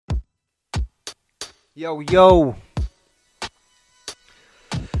Yo,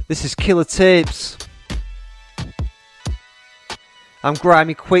 this is Killer Tapes. I'm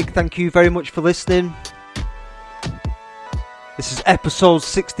Grimy Quick, thank you very much for listening. This is episode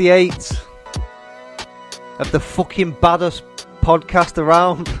 68 of the fucking baddest podcast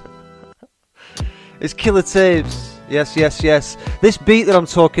around. It's Killer Tapes, yes. This beat that I'm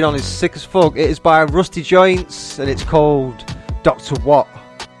talking on is sick as fuck. It is by Rusty Joints and it's called Dr. What.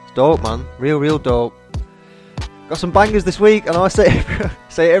 It's dope, man, real dope. Got some bangers this week. I know I say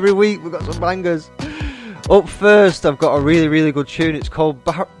it every week. We've got some bangers. Up first, I've got a really good tune. It's called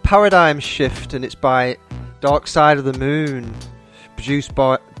Paradigm Shift, and it's by Dark Side of the Moon, produced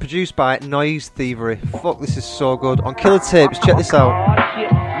by Noise Thievery. Fuck, this is so good. On Killer Tapes, check this out.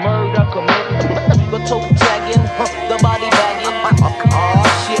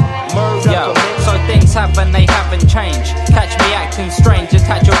 Yo, so things happen, they haven't changed. Catch me acting strange,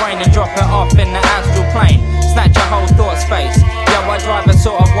 attach your brain and drop it off in the astral plane. Snatch your whole thought space. Yo, I drive a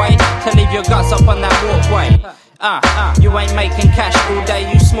sort of way to leave your guts up on that walkway. You ain't making cash all day,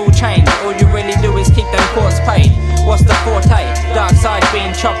 you small change. All you really do is keep them courts paid. What's the forte? Dark side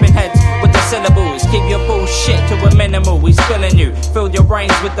being chopping heads with the syllables. Keep your bullshit to a minimal, we spilling you. Fill your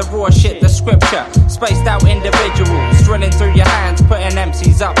brains with the raw shit, the scripture. Spaced out individuals, drilling through your hands, putting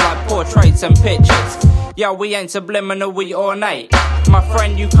MCs up like portraits and pictures. Yo, we ain't subliminal, we ornate. My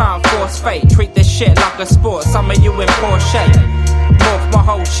friend, you can't force fate. Treat this shit like a sport, some of you in poor shape. Morph my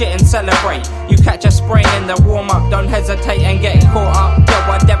whole shit and celebrate. You catch a sprain in the warm-up, don't hesitate and get caught up. Yo,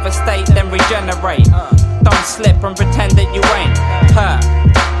 I devastate, then regenerate. Don't slip and pretend that you ain't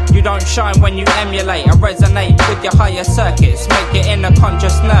hurt. You don't shine when you emulate. I resonate with your higher circuits, make your inner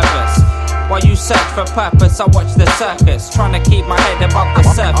conscious nervous. While you search for purpose, I watch the circus, trying to keep my head above the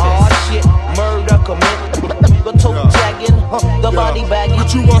surface. Shit, murder commit. The toe tagging, the body bagging. We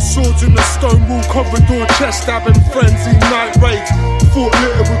drew our swords in the stone wall corridor, chest stabbing, frenzy, night raids. Fort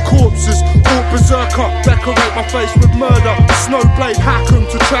littered with corpses, all berserker. Decorate my face with murder. Snowblade, hack 'em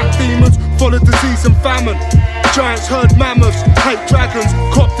to track demons, follow disease and famine. Giants herd mammoths, hate dragons,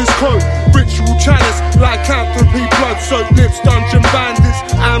 cop this code. Ritual chalice, lycanthropy, blood-soaked lips, dungeon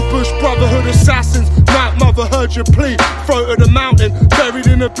bandits. Ambush, brotherhood assassins. Night mother heard your plea. Throat of the mountain, buried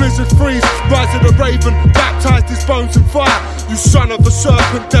in a blizzard freeze. Rise of the raven, baptized his bones in fire. You son of a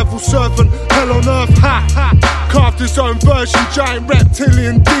serpent, devil servant, hell on earth, ha ha. Carved his own version, giant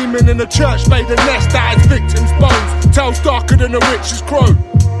reptilian demon in a church made a nest out his victims' bones. Tails darker than a witch's crow.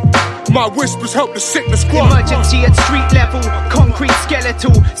 My whispers help the sickness grow. Emergency at street level, concrete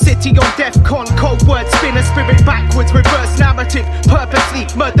skeletal. City on DEFCON, cold word, spin a spirit backwards. Reverse narrative, purposely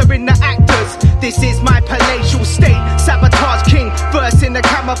murdering the actors. This is my palatial state, sabotage king. Verse in the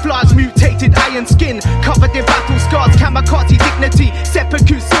camouflage, mutated iron skin. Covered in battle scars, kamikaze dignity.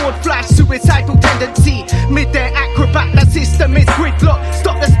 Seppuku sword flash, suicidal tendency. Mid-air acrobat, the system is gridlock.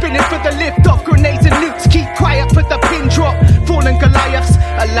 Stop the spinning for the lift off. Grenades and nukes, keep quiet for the pin drop. Fallen Goliaths,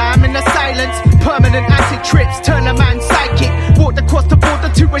 a lamb in the silence. Permanent acid trips, turn a man psychic. Walked across the border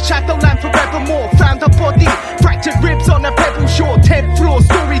to a shadowland forevermore. Found a body, fractured ribs on a pebble shore. 10th floor,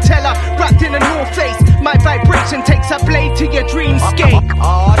 storyteller, wrapped in a North Face. My vibration takes a blade to your dreamscape.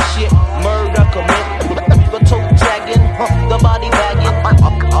 Shit, murder commit. The toe tagging, the body bagging.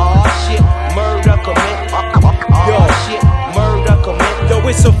 Shit, murder commit. Shit, murder commit. Yo,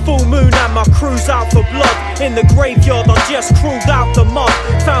 it's a full moon and my crew's out for blood. In the graveyard, I just crawled out the mud.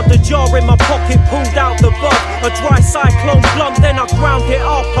 Found a jar in my pocket, pulled out the bud. A dry cyclone blunt, then I ground it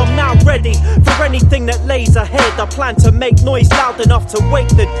up. I'm now ready for anything that lays ahead. I plan to make noise loud enough to wake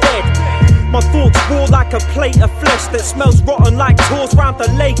the dead. My thoughts raw like a plate of flesh that smells rotten like tours round the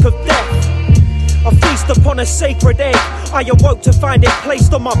lake of death. I feast upon a sacred egg. I awoke to find it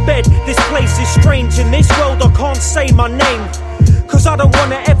placed on my bed. This place is strange. In this world I can't say my name, cause I don't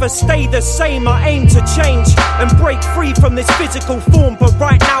wanna ever stay the same. I aim to change and break free from this physical form, but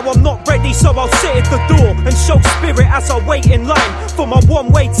right now I'm not ready, so I'll sit at the door and show spirit as I wait in line for my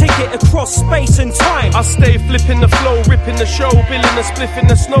one-way ticket across space and time. I stay flipping the flow, ripping the show, billing the spliff in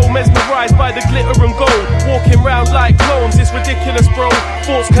the snow, mesmerized by the glitter and gold. Walking round like clones, it's ridiculous, bro.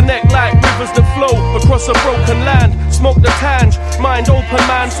 Thoughts connect like rivers that flow across a broken land. Smoke the tange, mind open,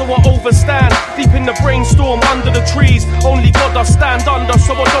 man, so I overstand. Deep in the brainstorm, under the trees, only God I stand under,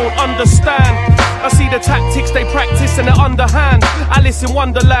 so I don't understand. I see the tactics they practice and they're underhand. Alice in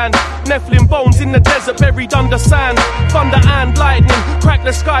Wonderland, Nephilim bones in the desert buried under sand. Thunder and lightning, crack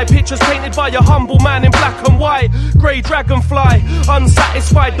the sky, pictures painted by a humble man in black and white. Grey dragonfly,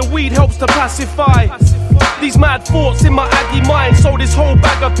 unsatisfied, the weed helps to pacify these mad thoughts in my aggy mind. So this whole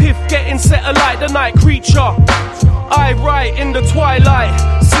bag of piff getting set alight, the night creature. I write in the twilight,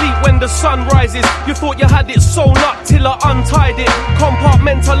 sleep when the sun rises. You thought you had it sewn up till I untied it.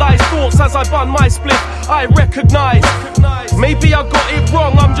 Compartmentalized thoughts as I bun my split. I recognize. Maybe I got it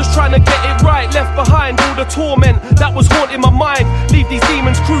wrong, I'm just trying to get it right. Left behind all the torment that was haunting my mind. Leave these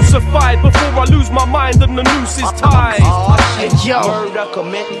demons crucified before I lose my mind and the noose is tied. Shit, Yo. murder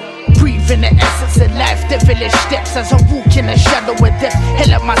commit. Breathing the essence of life, devilish steps as I walk in the shadow of death.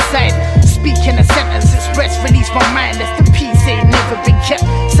 Hell at my side, speaking a sentence, express, release my mind. That's the peace ain't never been kept.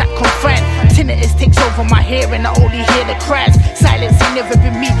 Sat confined, tinnitus takes over my hearing. I only hear the cries. Silence ain't never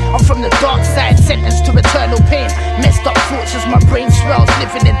been me. I'm from the dark side, sentenced to eternal pain. Messed up thoughts as my brain swells.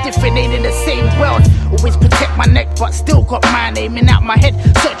 Living in different, ain't in the same world. Always protect my neck, but still got mine aiming out my head.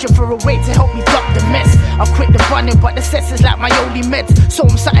 Searching for a way to help me duck the mess. I've quit the running, but the cess is like my only meds. So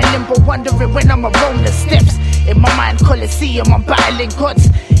I'm sat in limbo, wondering when I'm around the steps. In my mind, Colosseum, I'm battling gods.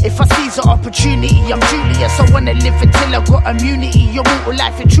 If I seize an opportunity, I'm Julius. I wanna live until I got immunity. Your mortal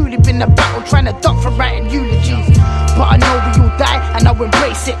life has truly been a battle, trying to duck from writing eulogies. But I know we all die, and I'll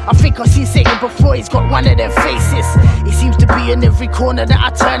embrace it. I think I've seen Satan before, he's got one of their faces. He seems to be in every corner that I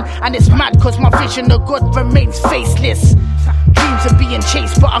turn, and it's mad cause my vision of God remains faceless. Dreams of being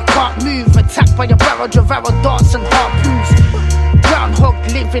chased, but I can't move. Attacked by a barrage of arrow darts and harpoons. Groundhog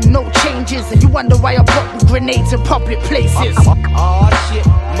living, no changes. And you wonder why I pop with grenades in public places. Oh shit,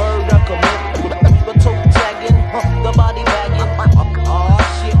 murder commit. The toe tagging, the body bagging. Oh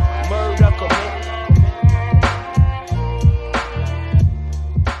shit, murder commit.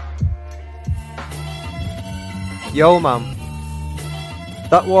 Yo, man.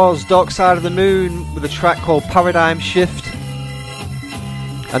 That was Dark Side of the Moon with a track called Paradigm Shift.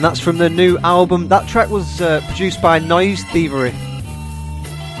 And that's from the new album. That track was produced by Noise Thievery.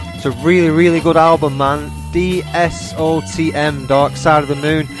 It's a really, really good album, man. DSOTM, Dark Side of the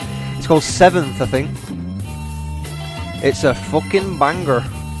Moon. It's called Seventh, I think. It's a fucking banger.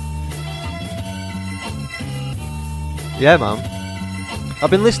 Yeah, man. I've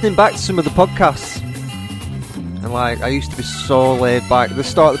been listening back to some of the podcasts. And like, I used to be so laid back. At the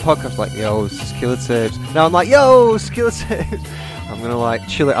start of the podcast, like, yo, this is Killer Tapes. Now I'm like, yo, it's Killer Tapes. I'm going to like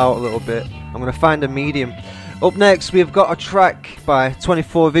chill it out a little bit. I'm going to find a medium. Up next, we've got a track by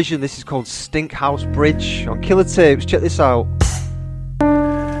 24 Vision. This is called Stink House Bridge on Killer Tapes. Check this out.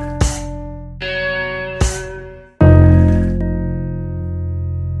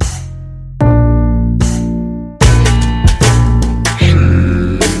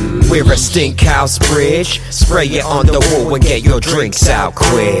 We're a stink house bridge. Spray it on the wall and get your drinks out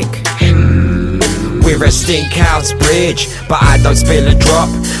quick. We're a stink house bridge, but I don't spill a drop.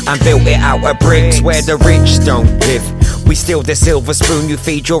 I'm built it out of bricks where the rich don't live. We steal the silver spoon you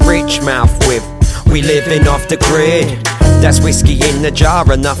feed your rich mouth with. We living off the grid. That's whiskey in the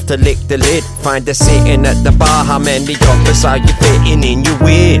jar, enough to lick the lid. Find a sitting at the bar, how many coppers are you fitting in you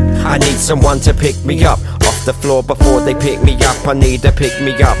with? I need someone to pick me up off the floor before they pick me up. I need to pick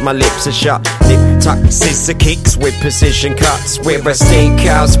me up, my lips are shut. Nip tuck, scissor kicks with precision cuts. We're a stink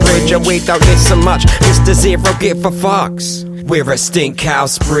house bridge and we don't listen much. Mr. Zero give a fucks. We're a stink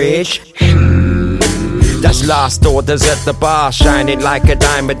house bridge. That's last orders at the bar, shining like a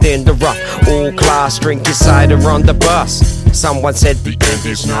diamond in the rough. All class, drinking cider on the bus. Someone said the end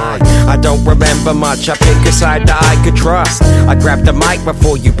is nigh. I don't remember much, I pick a side that I could trust. I grab the mic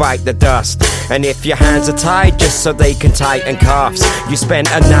before you bite the dust. And if your hands are tied, just so they can tighten cuffs. You spent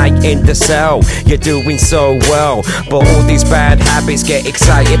a night in the cell, you're doing so well. But all these bad habits get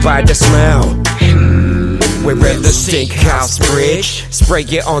excited by the smell. We're in the stink house bridge. Spray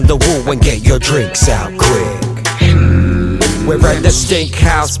it on the wall and get your drinks out quick. We're at the stink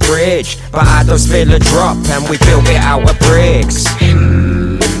house bridge, but I don't spill a drop and we built it out of bricks.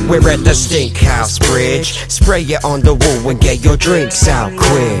 We're at the stink house bridge. Spray it on the wall and get your drinks out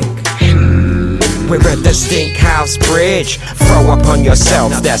quick. We're at the stink house bridge. Throw up on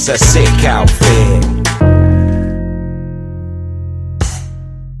yourself, that's a sick outfit.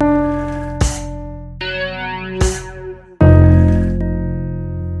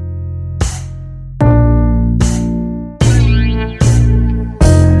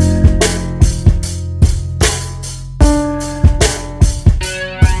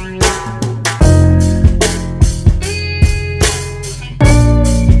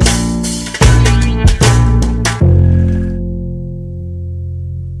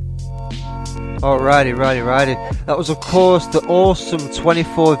 Righty. That was, of course, the awesome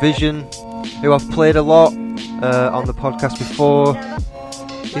 24 Vision, who I've played a lot on the podcast before.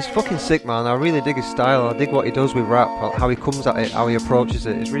 He's fucking sick, man. I really dig his style. I dig what he does with rap, how he comes at it, how he approaches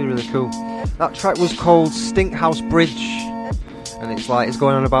it. It's really, really cool. That track was called Stink House Bridge, and it's like, it's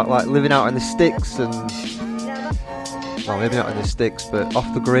going on about like living out in the sticks and well, maybe not in the sticks, but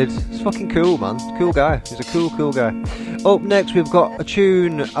off the grid. It's fucking cool, man. Cool guy. He's a cool guy. Up next, we've got a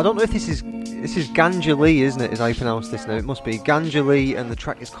tune. I don't know if this is Ganja Lee, isn't it? Is how you pronounce this now? It must be Ganja Lee, and the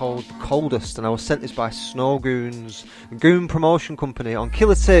track is called The Coldest. And I was sent this by Snow Goons, Goon Promotion Company on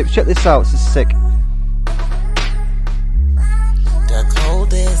Killer Tapes. Check this out. This is sick. The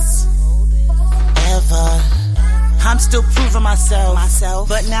coldest ever. I'm still proving myself,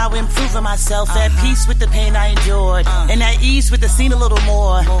 but now improving myself. At peace with the pain I endured, and at ease with the scene a little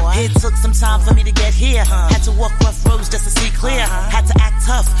more. It took some time for me to get here. Had to walk rough roads just to see clear. Had to act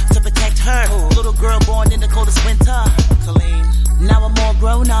tough to protect her. Little girl born in the coldest winter. Now I'm all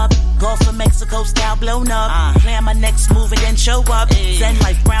grown up. Gulf of Mexico style blown up. Plan my next move and then show up. Zen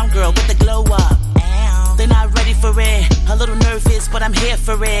life brown girl with the glow up. They're not ready for it. A little nervous, but I'm here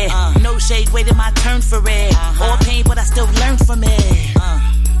for it. No shade, waiting my turn for it. All pain, but I still learn from it.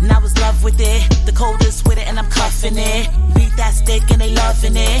 Now it's love with it. The coldest with it, and I'm cuffing it. Beat that stick, and they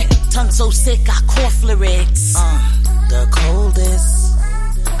loving it. Tongue so sick, I cough lyrics. The coldest,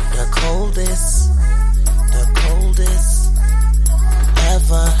 the coldest, the coldest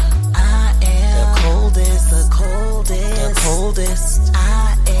ever. I am the coldest, the coldest, the coldest.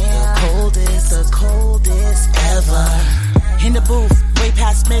 I am the coldest, the coldest ever. In the booth, way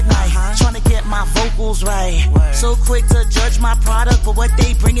past midnight, trying to get my vocals right. So quick to judge my product, but what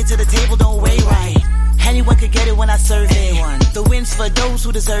they bring it to the table don't weigh right. Anyone could get it when I serve it. The win's for those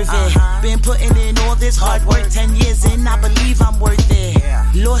who deserve it. Been putting in all this hard work, 10 years in, I believe I'm worth it.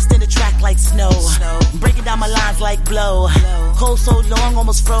 Lost in the track like snow, breaking down my lines like blow. Cold so long,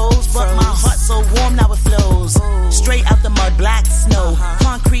 almost froze, but my heart so warm, now it flows. Straight out the mud, black snow.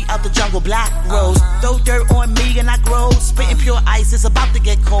 Concrete out the jungle, black rose. Throw dirt on me and I grow. Spitting pure ice, it's about to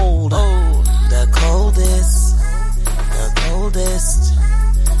get cold. The coldest, the coldest,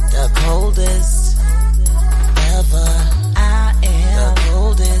 the coldest ever. I am the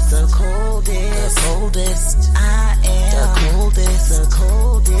coldest, the coldest, the coldest. I am the coldest, the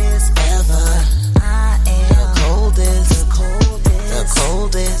coldest ever. I am the coldest, the coldest, the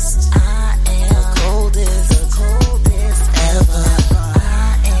coldest. I am the coldest, the coldest ever.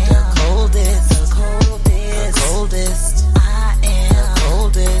 I am the coldest, the coldest, the coldest. I am the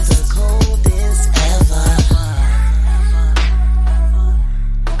coldest, the coldest ever.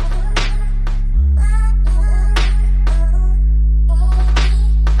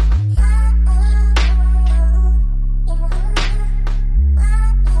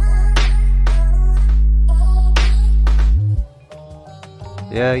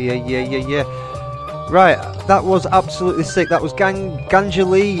 Yeah. Right, that was absolutely sick. That was Ganja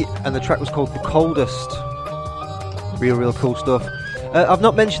Lee, and the track was called The Coldest. Real cool stuff. I've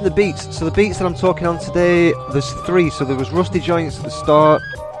not mentioned the beats. So the beats that I'm talking on today, there's 3. So there was Rusty Joints at the start,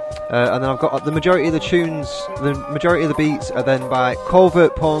 and then I've got the majority of the tunes, the majority of the beats are then by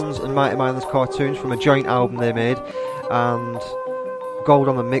Covert Pawns and Mighty Mindless Cartoons from a joint album they made, and Gold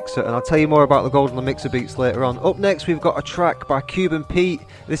on the Mixer, and I'll tell you more about the Gold on the Mixer beats later on. Up next, we've got a track by Cuban Pete.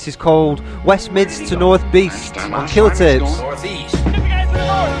 This is called West Mids to North Beast on Killer Tapes. Northeast,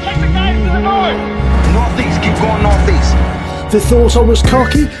 keep going northeast. They thought I was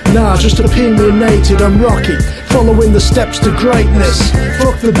cocky? Nah, just opinionated, I'm rocky. Following the steps to greatness.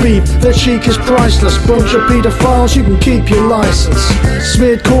 Fuck the beep, their cheek is priceless. Bunch of pedophiles, you can keep your license.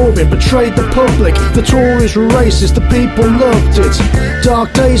 Smeared Corbyn, betrayed the public. The Tories were racist, the people loved it.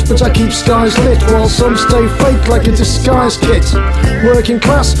 Dark days, but I keep skies lit, while some stay fake like a disguise kit. Working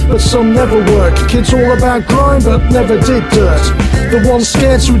class, but some never work. Kids all about grind, but never did dirt. The one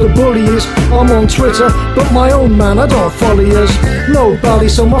scared through the bullies. I'm on Twitter, but my own man, I don't follow yours. Nobody,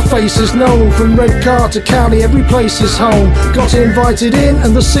 so my face is known. From Redcar to County, every place is home. Got invited in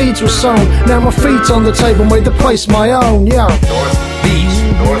and the seeds were sown. Now my feet on the table, made the place my own, yeah. Northeast,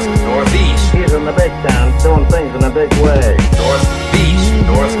 northeast. He's in the big town, doing things in a big way.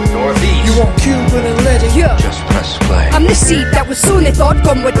 Northeast, northeast. You want Cuban and Letty? Yeah. Just press play. I'm the seed that was sown, they thought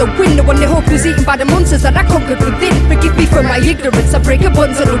gone with the wind. The one they hoped was eaten by the monsters that I conquered within. Forgive me for my ignorance, I break a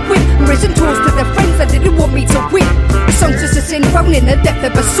buns on the whip. I'm raising toast to the friends that didn't want me to win. The songs just a sin, found in the depth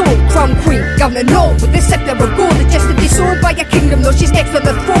of a soul. Crown queen, gown and all, with the scepter of gold. The jest to disowned by a kingdom, though she's next on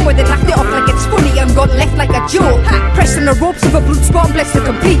the throne. Where they laughed it off like it's funny, I'm gone left like a joke. Pressed on the ropes of a blood spot, I'm blessed to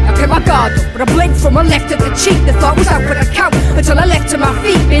compete. I kept my guard up, but I blinked from my left to the cheek. The thought was out for the count, until I left to my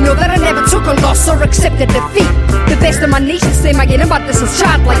feet. They know that I never took a loss or accepted defeat. The best of my nation say my inner madness is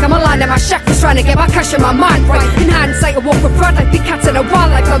childlike. I'm aligned in my shack for trying to get my cash in my mind right. In hindsight I walk with pride like big cats in a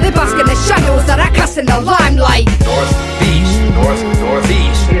wildlife. How they bask in the shadows that I cast in the limelight. Northeast,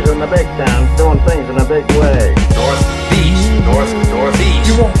 northeast. He's in the big town, doing things in a big way. Northeast, northeast.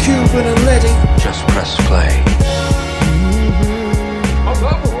 You want Cuban and Letty? Just press play.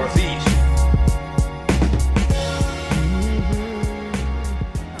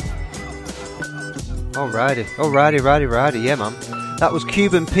 Alrighty, yeah man. That was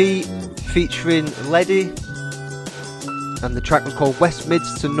Cuban Pete featuring Leddy, and the track was called West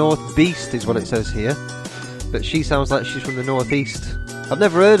Mids to North Beast is what it says here, but she sounds like she's from the northeast. I've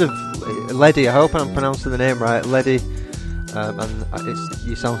never heard of Leddy, I hope I'm pronouncing the name right, Leddy, and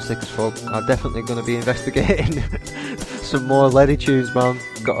you sound sick as fuck. I'm definitely going to be investigating some more Leddy tunes, man.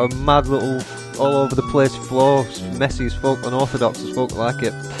 Got a mad little all over the place flow, messy as fuck, unorthodox as fuck, like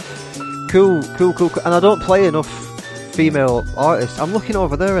it. Cool. And I don't play enough female artists. I'm looking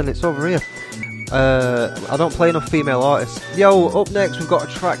over there and it's over here. I don't play enough female artists. Yo, up next we've got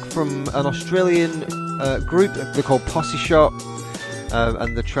a track from an Australian group. They're called Posse Shot.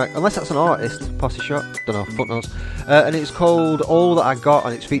 And the track, unless that's an artist, Posse Shot, don't know, fuck knows. And it's called All That I Got,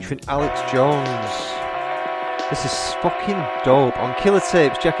 and it's featuring Alex Jones. This is fucking dope. On Killer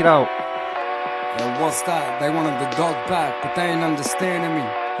Tapes, check it out. What's that? They wanted the dog back, but they ain't understanding me.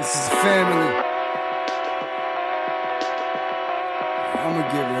 This is family. I'ma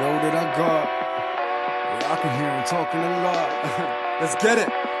give it all that I got. Yeah, I can hear him talking a lot. Let's get it.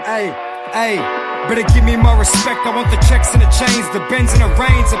 Hey. Better give me more respect. I want the checks and the chains, the bends and the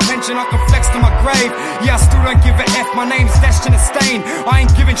reins, a pension I can flex to my grave. Yeah, I still don't give a F. My name's dashed in a stain. I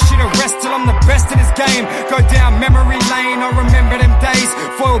ain't giving shit a rest till I'm the best in this game. Go down memory lane, I remember them days.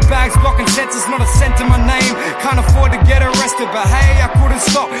 Foil bags blocking senses, not a cent in my name. Can't afford to get arrested, but hey, I couldn't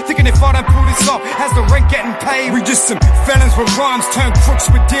stop thinking if I don't pull this off, how's the rent getting paid? We just some felons with rhymes, turn crooks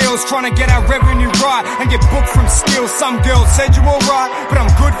with deals, trying to get our revenue right and get booked from steals. Some girls said you alright, but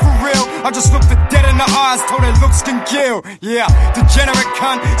I'm good for real. I just looked the dead in the eyes, told her looks can kill. Yeah, degenerate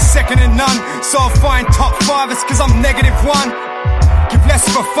cunt, second to none. So I'll find top 5, it's cause I'm -1. Give less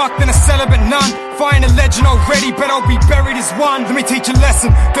of a fuck than a celibate nun. Find a legend already, but I'll be buried as one. Let me teach a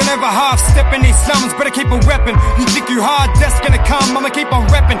lesson, don't ever half step in these slums. Better keep a weapon, you think you hard, death's gonna come. I'ma keep on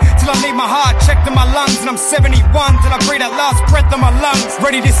repping, till I need my heart checked in my lungs. And I'm 71, till I breathe that last breath in my lungs.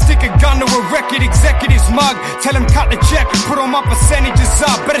 Ready to stick a gun to a record executive's mug. Tell him cut the check, put all my percentages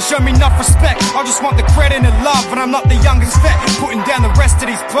up. Better show me enough respect, I just want the credit and love. And I'm not the youngest vet, putting down the rest of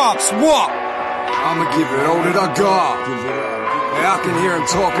these pups. What? I'ma give it all that I got. Yeah, I can hear him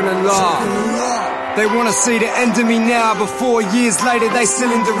talking a lot. They wanna see the end of me now, but 4 years later they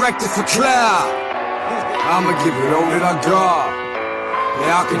still indirected for clout. I'ma give it all that I got.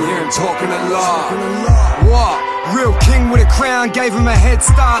 Yeah, I can hear him talking a lot. What? Real king with a crown, gave him a head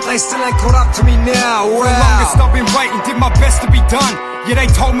start. They still ain't caught up to me now. Wow. For the longest I've been waiting, did my best to be done. Yeah, they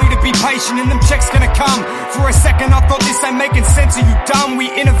told me to be patient and them checks gonna come. For a second I thought this ain't making sense, are you dumb? We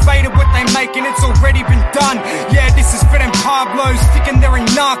innovated what they making, it's already been done. Yeah, this is for them Pablos, thinking they're in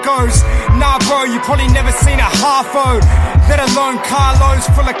narcos. Nah bro, you probably never seen a half-o, let alone Carlos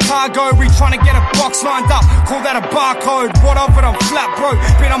full of cargo. We trying to get a box lined up, call that a barcode. What of it, I'm flat bro,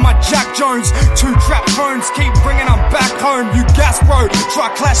 been on my Jack Jones. 2 trap phones, keep ringing, I'm back home. You gas bro, try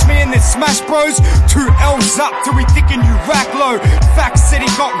clash me in this smash bros. 2 L's up till we thinking you rack low. City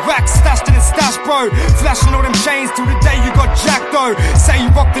got racks stashed in a stash, bro. Flashing all them chains till the day you got jacked, though. Say you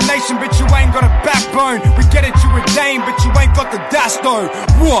rock the nation, but you ain't got a backbone. We get it, you a dame, but you ain't got the dash, though.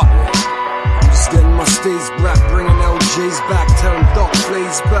 What? I'm just getting my steez back, bringing LGs back, telling Doc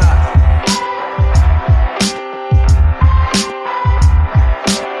please back.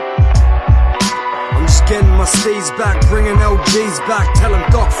 I'm just getting my steez back, bringing LGs back, telling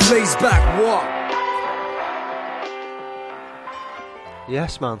Doc please back. What?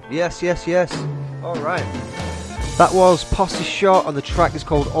 Yes, man. Yes. Alright. That was Posse Shot, and the track is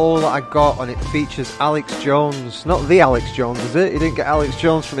called All That I Got, and it features Alex Jones. Not the Alex Jones, is it? You didn't get Alex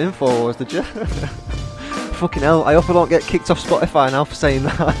Jones from InfoWars, did you? Fucking hell. I hope I don't get kicked off Spotify now for saying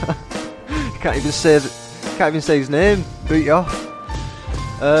that. You can't even say his name. Boot you off.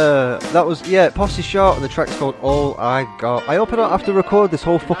 That was, Posse Shot, and the track's called All I Got. I hope I don't have to record this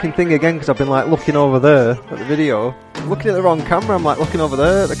whole fucking thing again, because I've been like looking over there at the video. I'm looking at the wrong camera, I'm like looking over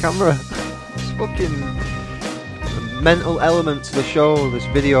there at the camera. It's fucking mental element to the show, this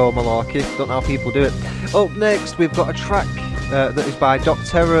video malarkey. Don't know how people do it. Up next, we've got a track that is by Doc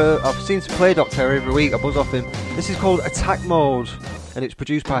Terror. I've seen to play Doc Terror every week, I buzz off him. This is called Attack Mode, and it's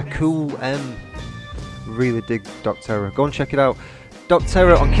produced by Cool M. Really dig Doc Terror. Go and check it out. Doc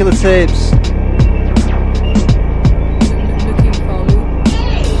Terror on Killer Tapes.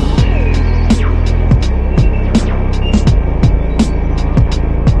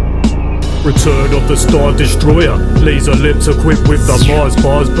 Return of the Star Destroyer. Laser lips equipped with the Mars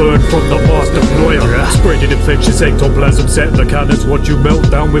bars burned from the Mars deployer. Spreading infectious ectoplasm, set the cannons, watch you melt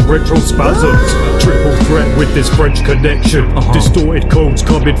down with retrospasms. Triple threat with this French connection. Distorted codes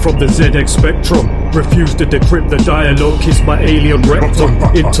coming from the ZX Spectrum. Refuse to decrypt the dialogue, kiss my alien rectum.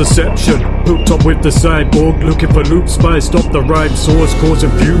 Interception, hooked up with the cyborg, looking for loops, spiced up the rhyme source, causing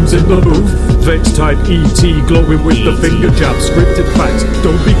fumes in the booth. Vex type ET, glowing with the finger jab, scripted facts.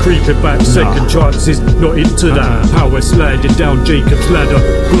 Don't be creeping back, second chances, not into that. Power sliding down Jacob's ladder,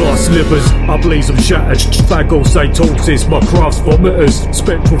 glass slivers, I blaze them shattered. Phagocytosis, my craft's vomiters.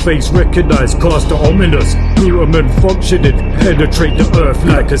 Spectral face recognized, cast ominous. Glutamine functioning, penetrate the earth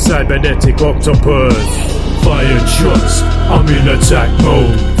like a cybernetic octopus. Fired shots, I'm in attack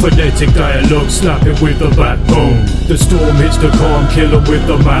mode. Phonetic dialogue snapping with the backbone. The storm hits the calm killer with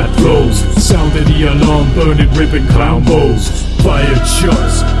the mad flows. Sounding the alarm, burning ribbon clown bows. Fired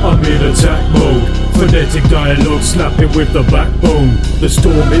shots, I'm in attack mode. Phonetic dialogue snapping with the backbone. The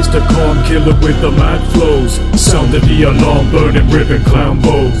storm hits the calm killer with the mad flows. Sounding the alarm, burning ribbon clown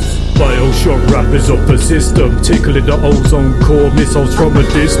bows. Bioshock rappers of the system, tickling the ozone core, missiles from a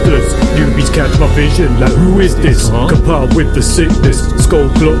distance. Newbies catch my vision, like who is this? Compiled with the sickness, skull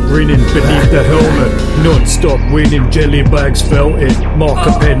clock grinning beneath the helmet. Non-stop winning, jelly bags felt it.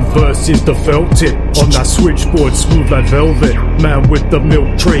 Marker pen versus the felt tip. On that switchboard, smooth like velvet. Man with the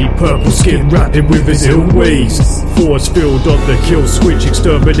milk tray, purple skin rapping with his ill ways. Force field on the kill switch,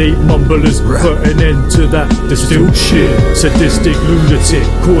 exterminate mumblers. Put an end to that distilled shit. Sadistic lunatic,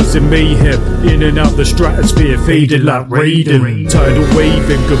 causing mayhem. In and out the stratosphere, fading like Raiden. Tidal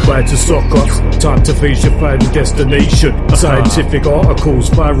waving, goodbye to sock-ups. Time to face your final destination. Scientific articles,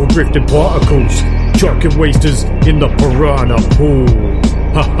 viral drifting particles. Chucking wasters in the piranha pool.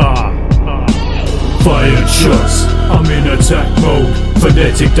 Haha. Fired shots, I'm in attack mode.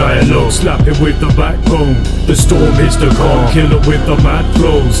 Phonetic dialogue, slapping with the backbone. The storm hits the calm killer with the mad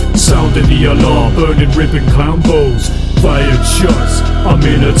flows. Sounding the alarm, burning ribbon clown bows. Fired shots, I'm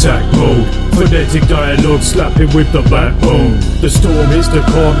in attack mode. Phonetic dialogue, slapping with the backbone. The storm hits the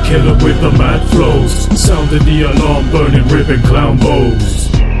calm killer with the mad flows. Sounding the alarm, burning ribbon clown bows.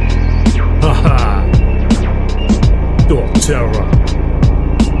 Haha. Dog Terror.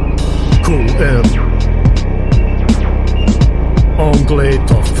 Cool M. Anglais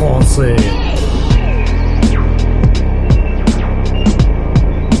to français.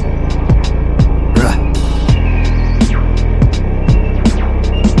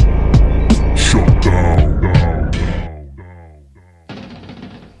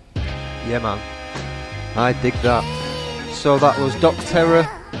 Yeah, man. I dig that. So that was Doc Terror,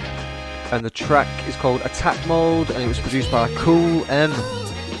 and the track is called Attack Mode, and it was produced by Cool M.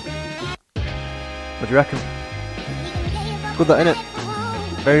 What do you reckon? Good, that, innit?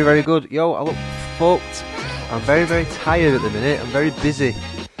 Very, very good. Yo, I look fucked. I'm very, very tired at the minute. I'm very busy.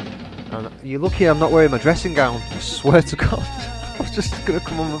 And you're lucky I'm not wearing my dressing gown. I swear to God. I was just going to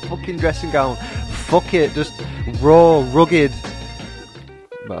come on my fucking dressing gown. Fuck it. Just raw, rugged.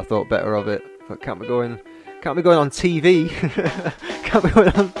 But I thought better of it. But can't be going on TV. Can't be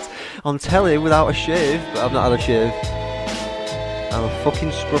going on telly without a shave. But I've not had a shave. I'm a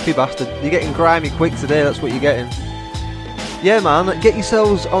fucking scruffy bastard. You're getting grimy quick today, that's what you're getting. Yeah, man, get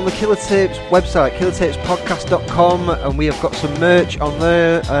yourselves on the Killer Tapes website, killertapespodcast.com, and we have got some merch on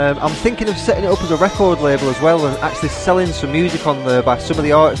there. I'm thinking of setting it up as a record label as well, and actually selling some music on there by some of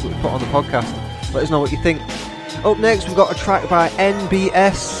the artists that we put on the podcast. Let us know what you think. Up next, we've got a track by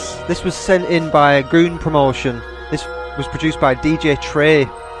NBS. This was sent in by Goon Promotion. This was produced by DJ Trey,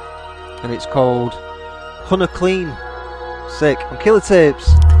 and it's called Hunter Clean. Sick. On Killer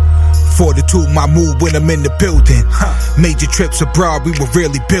Tapes. Fortitude, my mood when I'm in the building. Major trips abroad, we were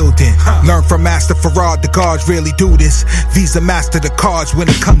really building. Learn from Master Farad, the guards really do this. Visa master the cards when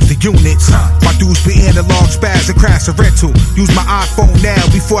it comes to units. My dudes be analog, spaz, and crash a rental. Use my iPhone now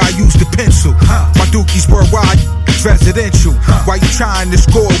before I use the pencil. My dookies worldwide, it's residential. While you trying to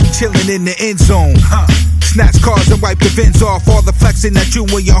score, we chilling in the end zone. Snatch cars and wipe the vents off. All the flexing that you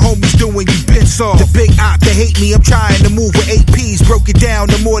and your homies doing, you been soft. The big op, they hate me, I'm trying to move with 8 P's. Broke it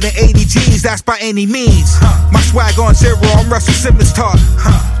down to more than 80 G's, that's by any means. My swag on zero, I'm Russell Simmons talk.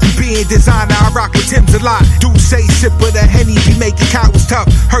 Being designer, I rock with Tim's a lot. Dudes say sip with a Henny, be making cowards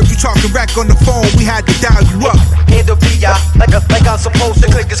tough. Heard you talking wreck on the phone, we had to dial you up. Handle B.I. like I'm supposed to.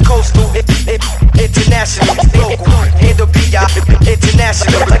 Click is coastal, international, local. Handle B.I.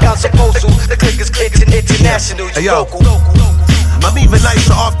 international, like I'm supposed to. The click is international, local. I'm even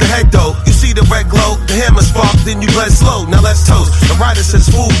nicer off the head though. You see the red glow, the hammer spark, then you blend slow. Now let's toast. The rider says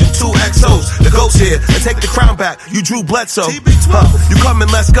food and 2 XOs. The ghost here and take the crown back. You Drew Bledsoe. You come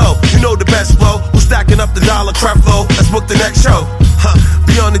and let's go. You know the best flow. Who's stacking up the dollar Creflo? Let's book the next show.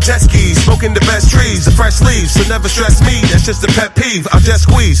 Be on the jet skis, smoking the best trees. The fresh leaves, so never stress me. That's just a pet peeve. I'll just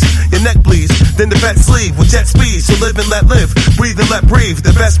squeeze your neck bleeds, then the vet sleeve with jet speed. So live and let live, breathe and let breathe.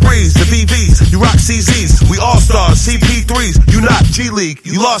 The best breeze, the VVs, you rock CZs. We all stars, CP3s. You not G League,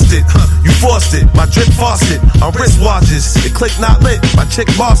 you lost it, you forced it. My drip faucet on wristwatches. It click not lit. My chick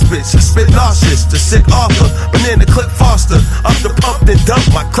boss bitch, spit nauseous. The sick author, banana clip Foster. Up the pump then dump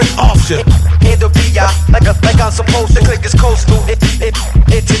my click off shit. Handle B.I. like I'm supposed to. Click is coastal,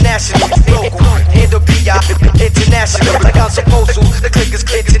 international, local. Handle B.I. international like I'm supposed to. The click is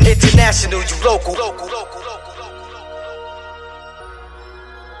international, you local.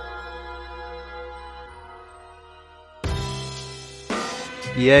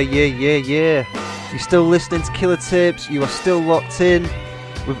 Yeah. You're still listening to Killer Tapes. You are still locked in.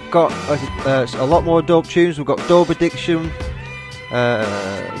 We've got a lot more dope tunes. We've got Dope Addiction.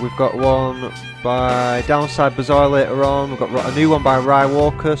 We've got one by Downside Bazaar later on. We've got a new one by Rye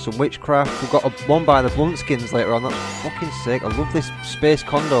Walker, some Witchcraft. We've got one by the Bluntskins later on. That's fucking sick. I love this Space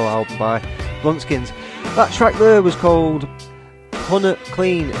Condo album by Bluntskins. That track there was called Hunna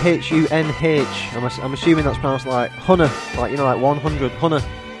Clean, H-U-N-H. I'm assuming that's pronounced like Hunna, like, you know, like 100, Hunna.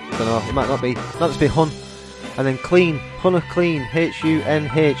 I don't know, it might not be. Might just be Hun. And then Clean, Hunna Clean,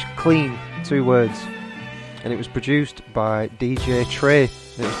 H-U-N-H, Clean, 2 words. And it was produced by DJ Trey,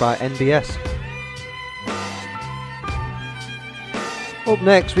 and it was by NBS. Up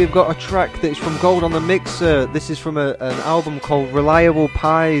next, we've got a track that is from Gold on the Mixer. This is from an album called Reliable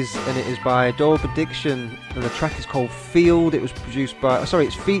Pies, and it is by Dope Addiction, and the track is called Field. It was produced by,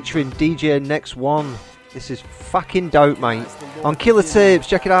 it's featuring DJ Next One. This is fucking dope, mate. On Killer Tapes,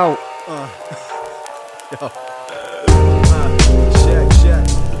 check it out.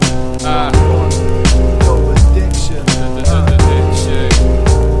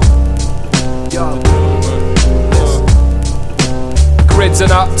 Grids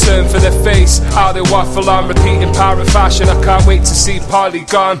an upturn for their face. How they waffle on, repeating pirate fashion. I can't wait to see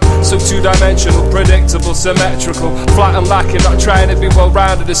Polygon. So two-dimensional, predictable, symmetrical, flat and lacking, not trying to be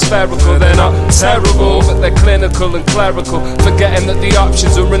well-rounded and spherical. They're not terrible, but they're clinical and clerical, forgetting that the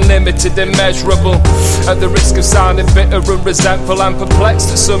options are unlimited, immeasurable. At the risk of sounding bitter and resentful, I'm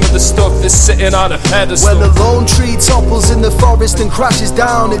perplexed at some of the stuff that's sitting on a pedestal. When a lone tree topples in the forest and crashes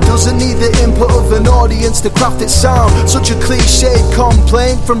down, it doesn't need the input of an audience to craft its sound. Such a cliched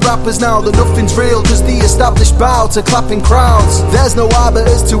complaint from rappers now that nothing's real, just the established bow to clapping crowds. There's no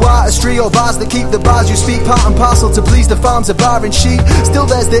arbiters to artistry or bars that keep the bars you speak part and parcel to please the farms of bar and sheep. Still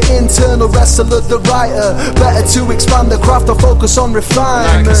there's the internal wrestler, the writer. Better to expand the craft or focus on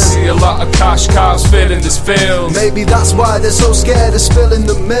refinement. I can see a lot of cash cows filling this field. Maybe that's why they're so scared of spilling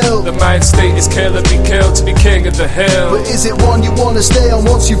the milk. The mind state is killer, be killed to be king of the hill. But is it one you wanna stay on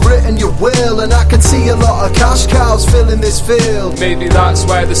once you've written your will? And I can see a lot of cash cows filling this field. Maybe that's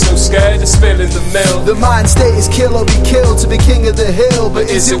why they're so scared of spilling the milk. The mind state is kill or be killed to be king of the hill. But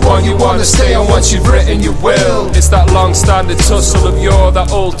is it one you wanna stay on once you've written your will? It's that long-standing tussle of yore,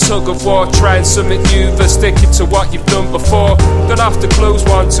 that old tug of war, trying something new but sticking to what you've done before. Don't have to close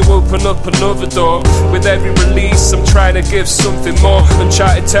one to open up another door. With every release I'm trying to give something more.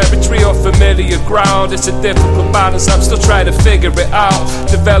 Uncharted territory or familiar ground, it's a difficult balance, I'm still trying to figure it out.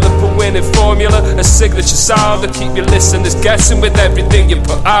 Develop a winning formula, a signature sound to keep your listeners guessing with everything you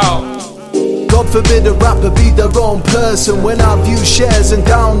put out. God forbid a rapper be their own person. When I view shares and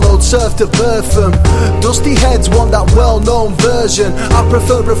downloads serve to birth them. Dusty heads want that well-known version. I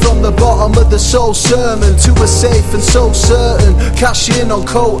prefer it from the bottom of the soul sermon to a safe and so certain. Cash in on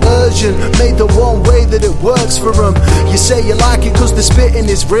coercion, made the one way that it works for them. You say you like it cause the spitting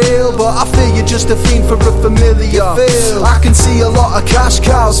is real, but I fear you're just a fiend for a familiar feel. I can see a lot of cash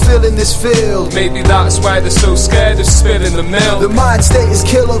cows filling this field. Maybe that's why they're so scared of spilling the milk. The mind state is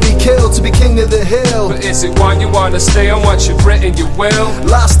kill or be killed to be king of the hill. But is it one you wanna stay on once you've written your will?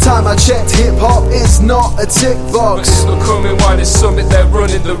 Last time I checked, hip-hop is not a tick box. But it's the coming one, it's something they're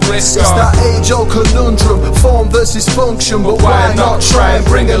running the risk It's on. that age-old conundrum, form versus function. But why not try and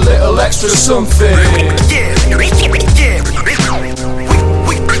bring a little extra something? Yeah, we give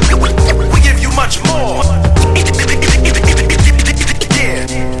you much more. Yeah,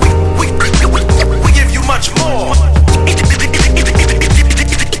 we give you much more.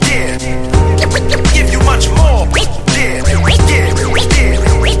 Give you much more.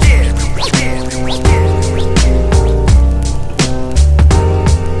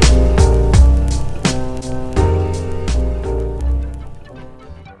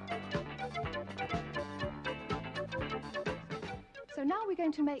 So now we're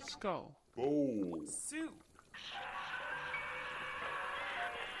going to make skull. Soup.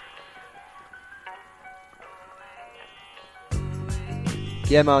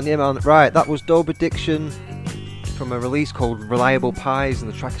 Yeah man. Right, that was Dope Addiction from a release called Reliable Pies, and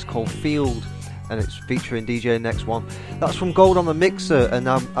the track is called Field, and it's featuring DJ Next One. That's from Gold on the Mixer, and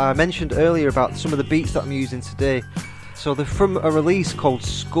I mentioned earlier about some of the beats that I'm using today. So they're from a release called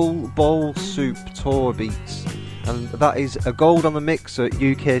Skull Bowl Soup Tour Beats, and that is a Gold on the Mixer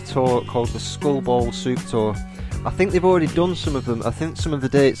UK tour called the Skull Bowl Soup Tour. I think they've already done some of them. I think some of the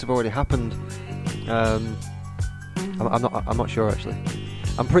dates have already happened. I'm not sure actually.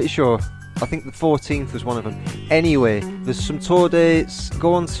 I'm pretty sure. I think the 14th was one of them. Anyway, there's some tour dates.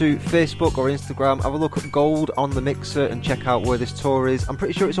 Go on to Facebook or Instagram, have a look at Gold on the Mixer and check out where this tour is. I'm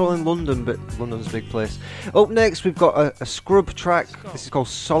pretty sure it's all in London, but London's a big place. Up next, we've got a Scrub track. This is called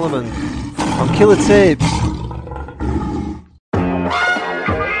Solomon on Killer Tapes.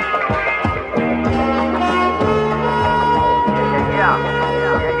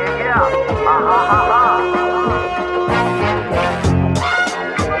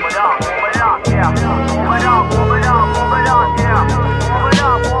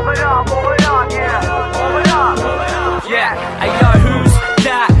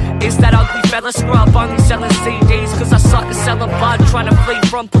 Scrub only selling CDs cause I suck at selling bud, trying to flee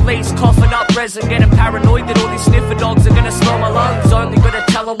from police, coughing up resin, getting paranoid that all these sniffer dogs are gonna smell my lungs. Only gonna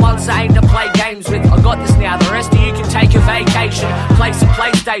tell them once I ain't to play games with. I got this now, the rest of you can take a vacation, play some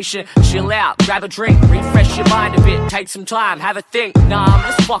PlayStation, chill out, grab a drink, refresh your mind a bit, take some time, have a think. Nah, I'm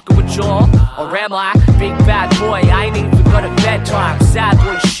just fucking with y'all, or am I? Big bad boy, I ain't even got a bedtime. Sad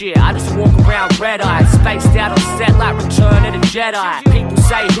boy shit, I just walk around red-eyed, spaced out on set like Return of the Jedi. People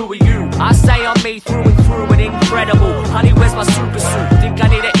say, who are you? I say I'm me through and through and incredible. Honey, where's my super suit? Think I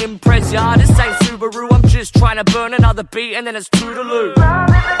need to impress ya? This ain't Subaru, I'm just trying to burn another beat and then it's toodaloo. The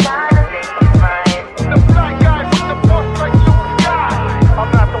black guy with the boss like Luke Sky. I'm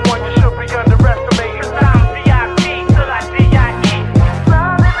not the one you should be underestimating. I'm VIP till I D.I.E.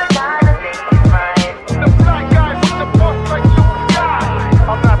 The black guy with the boss like Luke Sky.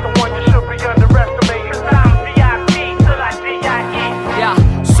 I'm not the one you should be underestimating. I'm VIP till I D.I.E. Yeah,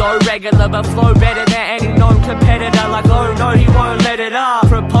 so regular but flow better than any known competitor. Like, oh no, he won't let it up.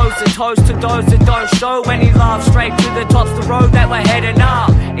 Propose a toast to those that don't show when he laughs. Straight to the top's the road that we're heading up.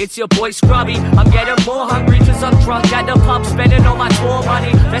 It's your boy Scrubby, I'm getting more hungry cause I'm drunk at the pub, spending all my tour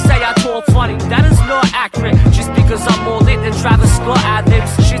money. They say I talk funny, that is not accurate. Just because I'm more lit than Travis Scott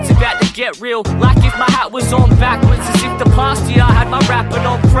ad-libs. Shit's about to get real, like if my hat was on backwards. As if the past year I had my rapping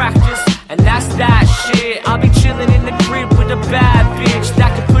on practice. And that's that shit, I'll be chilling in the crib with a bad bitch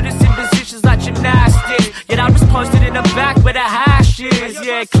that can put us in positions like gymnastics. Yet I'm just posted in the back where the hash is.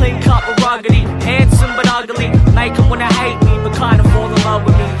 Yeah, clean cut but ruggedy, handsome but ugly. Make them wanna hate me but kinda fall in love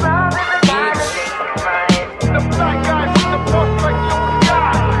with me. The black guy with the boss like Luke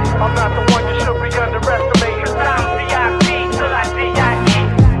Sky. I'm not the one you should be underestimating. I'm VIP till I D.I.E.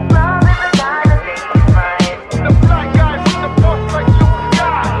 The black guy with the boss like Luke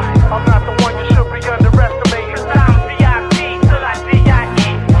Sky. I'm not the one you should be underestimating. I'm VIP till I D.I.E.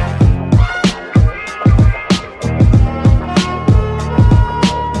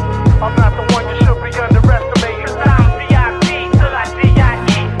 I'm not the one you should be underestimating. I'm VIP till I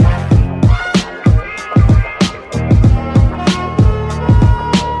D.I.E.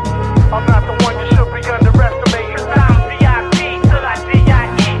 I'm not the one you should be underestimating. I'm VIP till I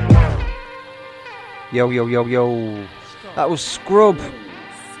D.I.E. Yo. That was Scrub,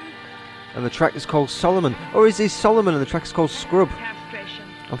 and the track is called Solomon. Or is this Solomon and the track is called Scrub?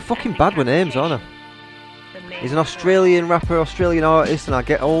 I'm fucking bad with names, aren't I? He's an Australian rapper, Australian artist, and I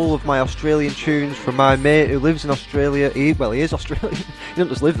get all of my Australian tunes from my mate who lives in Australia. He is Australian. He doesn't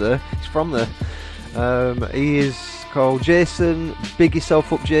just live there, he's from there. He is called Jason. Big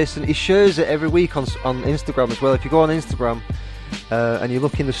yourself up, Jason. He shares it every week on Instagram as well. If you go on Instagram and you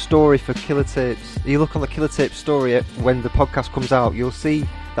look in the story for Killer Tapes, you look on the Killer Tapes story when the podcast comes out, you'll see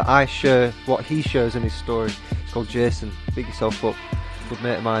that I share what he shares in his story. It's called Jason. Big yourself up. Good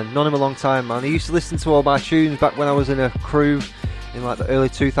mate of mine. Known him a long time, man. He used to listen to all my tunes back when I was in a crew in like the early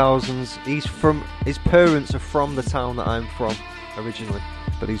 2000s. His parents are from the town that I'm from originally,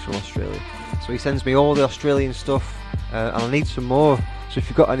 but he's from Australia. So he sends me all the Australian stuff, and I need some more. So if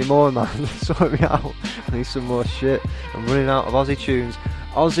you've got any more, man, sort me out. I need some more shit. I'm running out of Aussie tunes.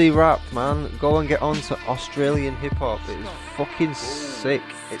 Aussie rap, man. Go and get on to Australian hip hop. It is fucking sick.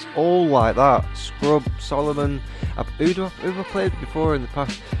 It's all like that. Scrub, Solomon. Who have I played before in the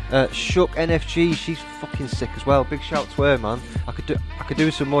past? Shook NFG. She's fucking sick as well. Big shout to her, man. I could do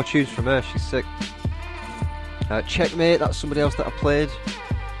some more tunes from her. She's sick. Checkmate. That's somebody else that I played.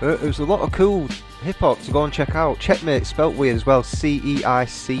 There's a lot of cool hip hop to go and check out. Checkmate spelt weird as well.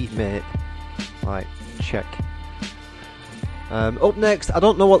 CEIC mate. Like check. Up next, I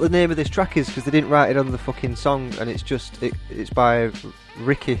don't know what the name of this track is because they didn't write it on the fucking song, and it's just it's by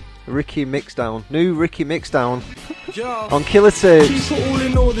Ricky Mixdown, new Ricky Mixdown on Killer Tapes. Keep it all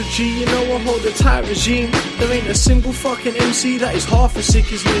in order, G, you know I hold a tight regime. There ain't a single fucking MC that is half as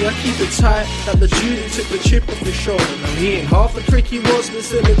sick as me. I keep it tight, that the Judy took the chip off his shoulder. Now he ain't half the prick he was, but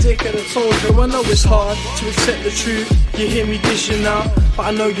still a dick and I told you. I know it's hard to accept the truth, you hear me dishing out, but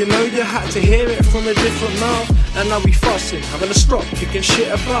I know you had to hear it from a different mouth. And now we fussing, having a strop, kicking shit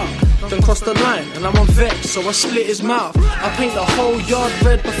about. Done crossed the line, and I'm on vex, so I split his mouth. I paint the whole yard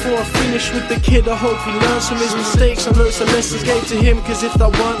red before I finish with the kid. I hope he learns from his mistakes and learns the lessons gave to him, cause if that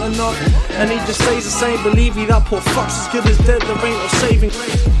weren't enough and he just stays the same, believe me, that poor fuck's as good as dead, there ain't no saving.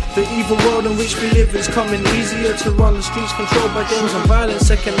 The evil world in which we live is coming easier to run. The streets controlled by gangs and violence,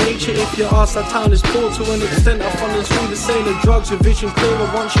 second nature. If you ask, that town is poor to an extent. I funded through the sale of drugs with vision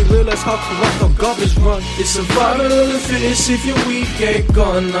clearer once you realise how corrupt our government's run. It's survival of the fittest, if you're weak, get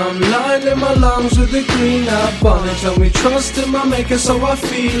gone. I'm lying in my lungs with the green out bonnet, and we trust in my maker, so I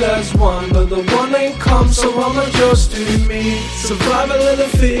feel as one. But the one ain't come, so I'ma just do me. Survival of the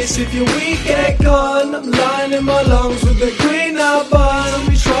fittest, if you're weak, get gone. I'm lying in my lungs with the green out bonnet, and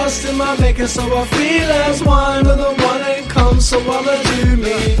we trust in my maker, so I feel as one. But the one ain't come, so I'ma do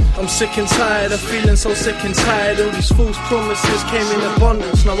me. I'm sick and tired of feeling so sick and tired. All these false promises came in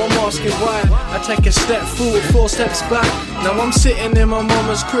abundance. Now I'm asking why. I take a step forward, 4 steps back. Now I'm sitting in my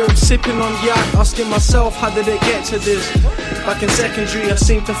mama's crib, sipping on yak, asking myself, how did it get to this? Back in secondary, I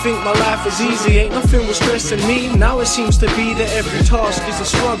seemed to think my life was easy. Ain't nothing was stressing me. Now it seems to be that every task is a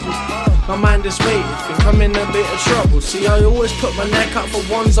struggle. My mind is weighted, think I'm in a bit of trouble. See, I always put my neck out for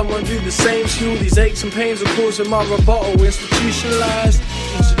ones I want to do the same. See, all these aches and pains are causing my rebuttal. Institutionalized,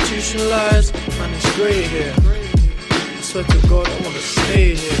 man, it's great here. I swear to God, I wanna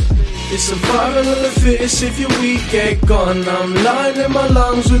stay here. It's survival of the fittest, if you're weak, get gone. I'm lying in my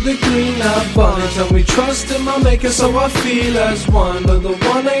lungs with the green out bonnet, and we trust in my maker, so I feel as one. But the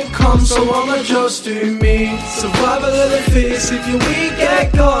one ain't come, so I'ma just do me. Survival of the fittest, if you're weak,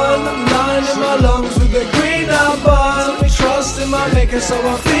 get gone. I'm lying in my lungs with the green out bonnet, and we trust in my maker, so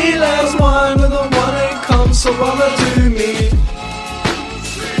I feel as one. But the one ain't come, so I'ma do me.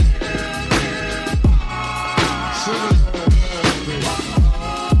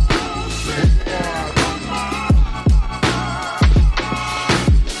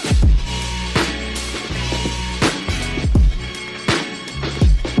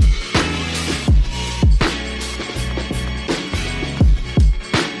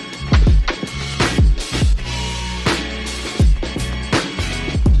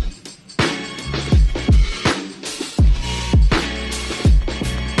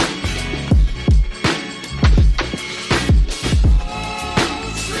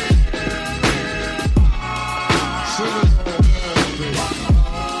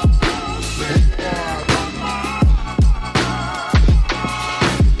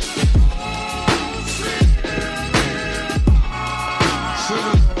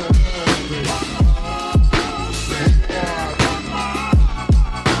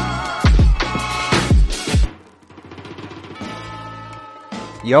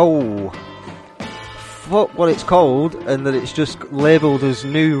 Yo, fuck what it's called, and that it's just labelled as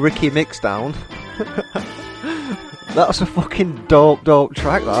new Ricky Mixdown. That's a fucking dope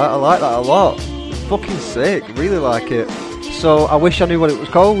track, that. I like that a lot. Fucking sick, really like it. So I wish I knew what it was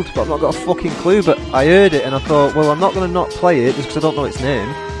called, but I've not got a fucking clue. But I heard it and I thought, well, I'm not going to not play it just because I don't know its name.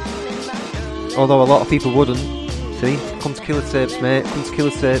 Although a lot of people wouldn't. See, come to Killer Tapes, mate. Come to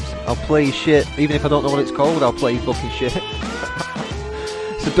Killer Tapes. I'll play your shit. Even if I don't know what it's called, I'll play your fucking shit.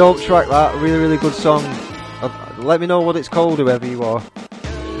 It's a dope track, that. Really, really good song. Let me know what it's called, whoever you are.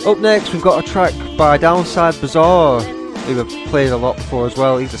 Up next, we've got a track by Downside Bazaar, who I've played a lot before as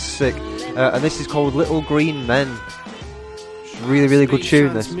well. He's a sick. And this is called Little Green Men. It's a really, really good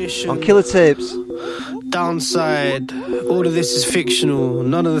tune, this. On Killer Tapes. Downside. All of this is fictional.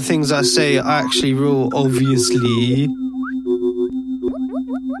 None of the things I say are actually real, obviously.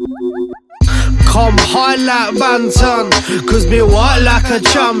 Come hard like Banton, cause me walk like a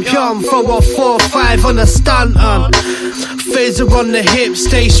champion. Throw a 4-5 on a Stanton. Phaser on the hip,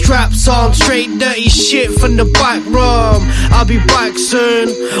 stay straps on. Straight dirty shit from the back room. I'll be back soon.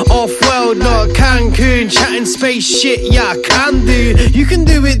 Off world, not Cancun. Chatting space shit, yeah I can do. You can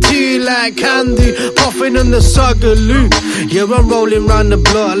do it too, like can do. Puffing on the Sagaloo. Yeah, I'm rolling round the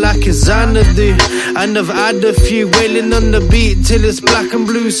block like a Xanadu. And I've had a few wailing on the beat till it's black and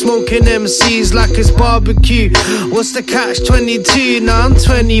blue. Smoking MCs like it's barbecue. What's the catch 22? Now I'm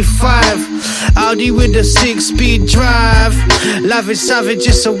 25. Audi with a 6-speed drive. Lavish savage,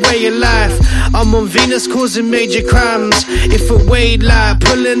 it's a way of life. I'm on Venus causing major crimes. If it weighed like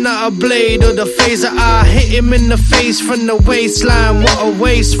pulling out a blade or the phaser, I hit him in the face from the waistline. What a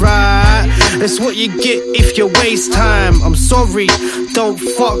waste, right? That's what you get if you waste time. I'm sorry, don't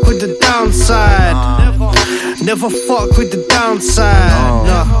fuck with the downside. Never fuck with the downside.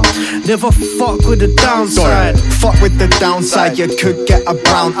 No. Never fuck with the downside. Fuck with the downside, you could get a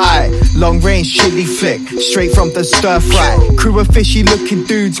brown eye. Long range chili flick, straight from the stir fry. Crew of fishy looking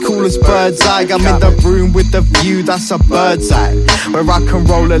dudes, cool as bird's eye. I'm in the room with the view, that's a bird's eye. Where I can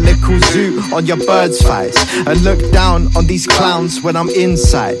roll a little zoo on your bird's thighs and look down on these clowns when I'm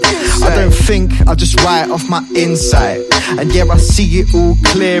inside. I don't think, I just write off my inside. And yeah, I see it all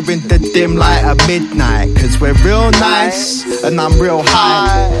clear in the dim light at midnight. Cause we're real nice and I'm real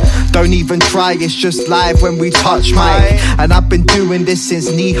high. Don't even try, it's just live when we touch mic. And I've been doing this since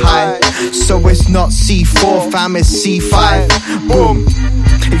knee high. So it's not C4 fam, it's C5. Boom,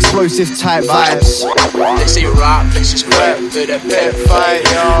 explosive type vibes. This is rap, this is rap for the pit fight,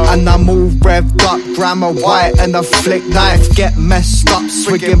 yo. And I'm all revved up, grammar white and a flick knife. Get messed up,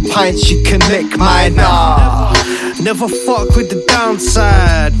 swigging pints, you can lick mine. Never fuck with the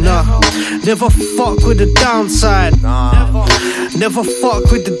downside, no. Never fuck with the downside. Never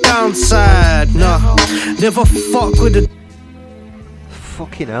fuck with the downside, no. Never fuck with the...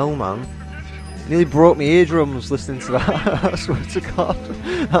 Fucking hell, man. Nearly broke my eardrums listening to that. I swear to God.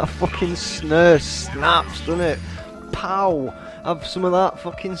 That fucking snare snaps, doesn't it? Pow! Have some of that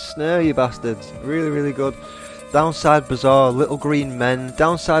fucking snare, you bastards. Really, really good. Downside Bazaar, Little Green Men.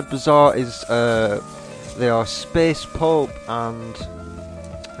 Downside Bazaar is... they are Space Pope and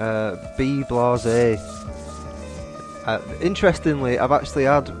B Blase. Interestingly, I've actually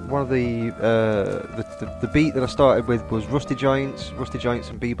had one of the beat that I started with was Rusty Joints. Rusty Joints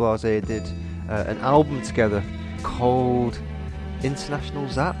and B Blase did an album together called International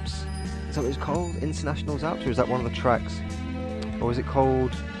Zaps. Is that what it's called? International Zaps? Or is that one of the tracks? Or is it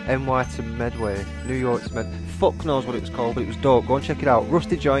called NY to Medway? New York to Medway? Fuck knows what it was called, but it was dope. Go and check it out.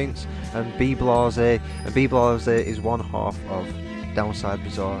 Rusty Joints and B Blase. And B Blase is one half of Downside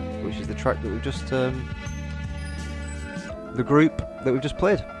Bazaar, which is the track that we've just... the group that we've just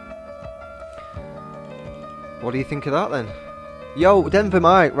played. What do you think of that then? Yo, Denver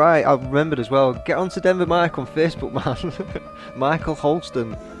Mike, right, I remembered as well. Get onto Denver Mike on Facebook, man. Michael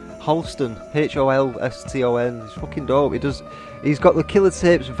Holston. Holston, Holston. He's fucking dope. He's got the Killer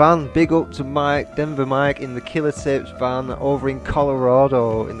Tapes van. Big up to Mike, Denver Mike, in the Killer Tapes van over in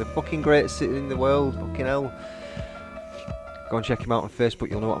Colorado, in the fucking greatest city in the world. Fucking hell. Go and check him out on Facebook,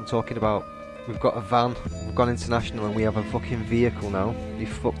 you'll know what I'm talking about. We've got a van, we've gone international, and we have a fucking vehicle now. He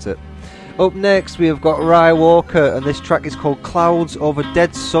fucked it. Up next, we have got Rye Walker, and this track is called Clouds Over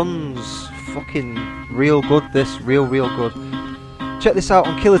Dead Suns. Fucking real good, this. Real good. Check this out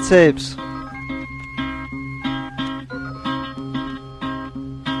on Killer Tapes.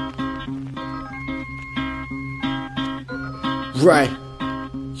 Right.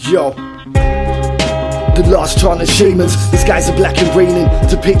 Yo. The last chant of shamans, the skies are black and raining.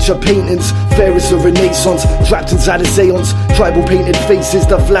 To picture paintings, fair as a renaissance. Trapped inside a seance, tribal painted faces.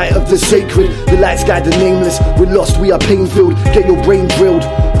 The flight of the sacred, the lights guide the nameless. We're lost, we are pain-filled, get your brain drilled.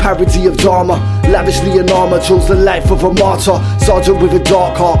 Parody of Dharma, lavishly in armor. Chose the life of a martyr, sergeant with a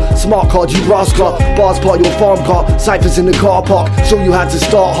dark heart. Smart card, you rascal, bars part your farm car. Ciphers in the car park, show you how to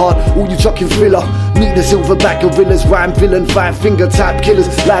start hard. All you chucking filler, meet the silverback gorillas. Rhyme villain, 5-finger type killers.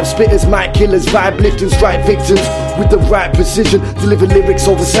 Live spitters, mic killers, vibe lifting, strike victims with the right precision. Deliver lyrics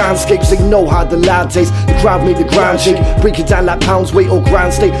over soundscapes, they know how the loud tastes. The crowd made the ground shake, break it down like pounds weight or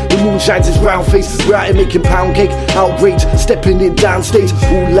ground state. The moon shines its round face, we're out here making pound cake. Outrage, stepping it downstage,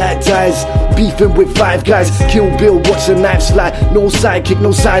 all light ties. Beefing with 5 guys, Kill Bill, watch the knife slide. No sidekick,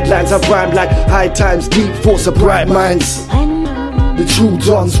 no sidelines, I rhyme like high times, deep force of bright minds. The true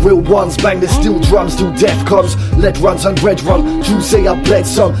dons, real ones, bang the steel drums till death comes. Lead runs on red run, Jews say I bled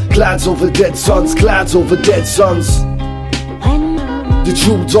some. Clouds over dead sons, clouds over dead sons. The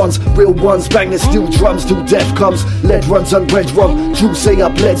true dons, real ones, bang the steel drums till death comes. Lead runs on red rum, Jews say I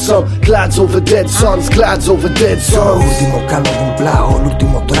bled some. Clouds over dead sons, clouds over dead sons. Último calo de un plao, el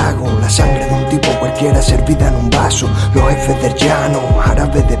último trago. La sangre de un tipo cualquiera servida en un vaso. Los jefes del llano,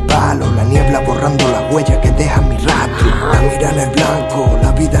 jarabe de palo. La niebla borrando las huellas que deja mi rastro. La mira en el blanco,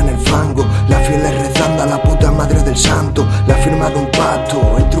 la vida en el fango. Las fieles rezando a la puta madre del santo. La firma de un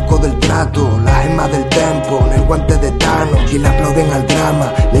pacto, el truco del trato. La gema del tempo, en el guante de Thanos. Y le aplauden al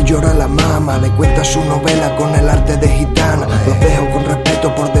drama, le llora la mama. Le cuenta su novela con el arte de gitana. Los dejo con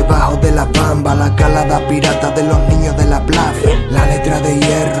respeto por debajo de la la bamba, la calada pirata de los niños de la plaza. La letra de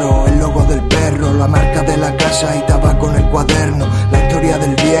hierro, el logo del perro, la marca de la casa y tabaco en el cuaderno. La historia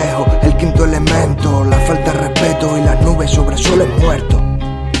del viejo, el quinto elemento, la falta de respeto y las nubes sobre soles muertos.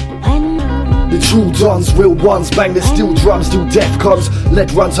 The true dons, real ones, bang the steel drums till death comes.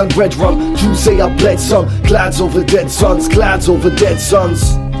 Lead runs on red rum, Jews say I bled some. Clads over dead sons, clads over dead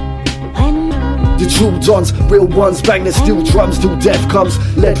sons. The true dons, real ones, bang the steel drums till death comes.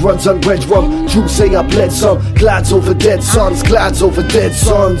 Lead runs on red rum, Jews say I bled some. Clads over dead sons, clads over dead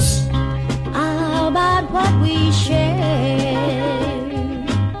sons. How about what we share?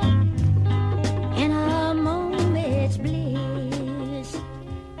 In a moment's bliss,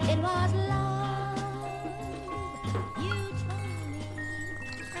 it was love. You told me.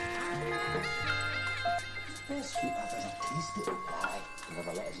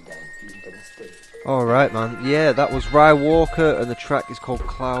 Alright, man. Yeah, that was Rye Walker, and the track is called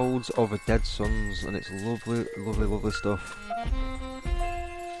Clouds Over Dead Suns, and it's lovely, lovely, lovely stuff.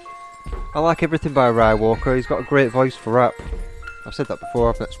 I like everything by Rye Walker. He's got a great voice for rap. I've said that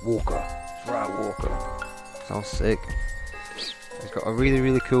before. That's Walker. Rye Walker. Sounds sick. He's got a really,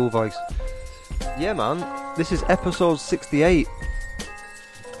 really cool voice. Yeah, man. This is episode 68,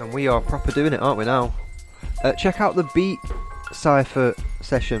 and we are proper doing it, aren't we now? Check out the Beat Cypher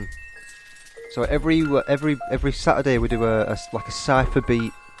session. So every Saturday we do a cypher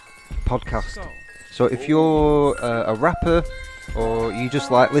beat podcast. So if you're a rapper or you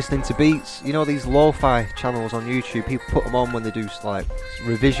just like listening to beats, you know these lo-fi channels on YouTube, people put them on when they do like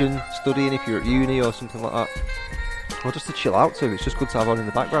revision studying if you're at uni or something like that, or just to chill out to. It's just good to have on in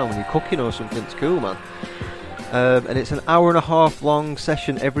the background when you're cooking or something. It's cool, man. And it's an hour and a half long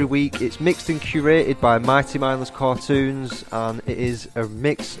session every week. It's mixed and curated by Mighty Mindless Cartoons, and it is a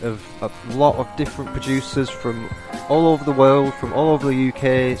mix of a lot of different producers from all over the world, from all over the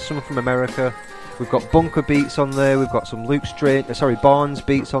UK, some from America. We've got Bunker beats on there, we've got some Barnes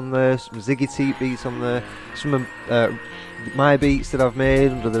beats on there, some Ziggy T beats on there, some of my beats that I've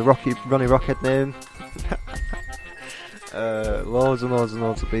made under the Ronnie Rockhead name. Loads and loads and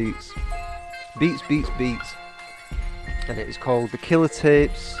loads of beats. Beats. And it is called the Killer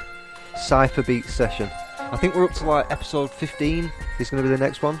Tapes Cypher Beats Session. I think we're up to like episode 15 is going to be the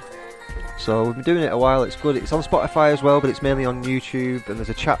next one. So we've been doing it a while. It's good. It's on Spotify as well, but it's mainly on YouTube. And there's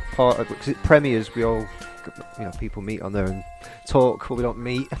a chat part because it premieres. We all, people meet on there and talk, but we don't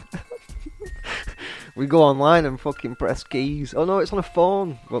meet. We go online and fucking press keys. Oh no, it's on a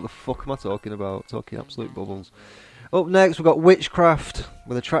phone. What the fuck am I talking about? Talking absolute bubbles. Up next, we've got Witchcraft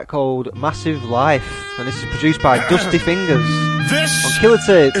with a track called Massive Life, and this is produced by Dusty Fingers on Killer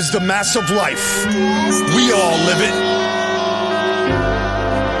Tapes. Is the massive life. We all live it.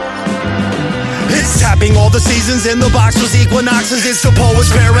 It's tapping all the seasons in the box with equinoxes. It's the poets,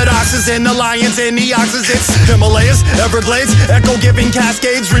 paradoxes, and the lions and the oxes. It's Himalayas, Everglades, echo-giving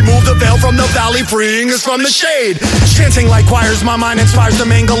cascades. Remove the veil from the valley, freeing us from the shade. Chanting like choirs, my mind inspires the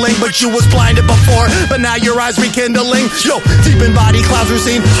mingling. But you was blinded before, but now your eyes rekindling. Yo, deep in body clouds we're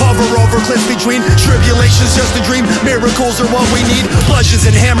seen. Hover over cliffs between tribulations, just a dream. Miracles are what we need. Bludgeons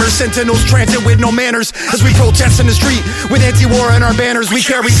and hammers, sentinels transit with no manners. As we protest in the street with anti-war in our banners. We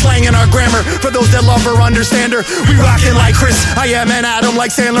carry slang in our grammar for those that love her, understand her. We rockin' like Chris, I am an atom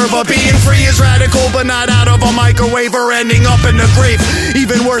like Sandler. But being free is radical, but not out of a microwave or ending up in the grave.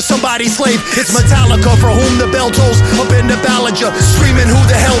 Even worse, somebody's slave. It's Metallica for whom the bell tolls. Up in the Ballage, screaming who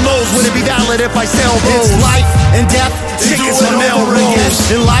the hell knows. Would it be valid if I sell those? It's life and death, tickets on mail again.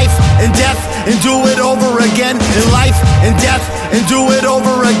 In life and death, and do it over again. In life and death, and do it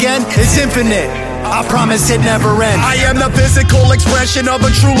over again. It's infinite, I promise it never ends. I am the physical expression of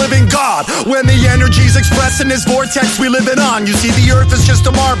a true living God. When the energy's expressed in this vortex we living on. You see the earth is just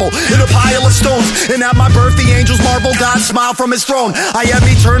a marble in a pile of stones. And at my birth the angels marvel, God smile from his throne. I am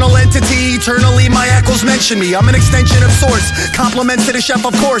eternal entity, eternally my echoes mention me. I'm an extension of source, compliments to the chef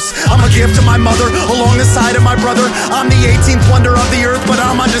of course. I'm a gift to my mother, along the side of my brother. I'm the 18th wonder of the earth, but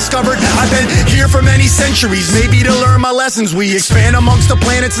I'm undiscovered. I've been here for many centuries, maybe to learn my lessons. We expand amongst the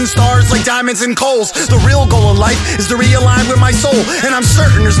planets and stars like diamonds and coal. The real goal in life is to realign with my soul. And I'm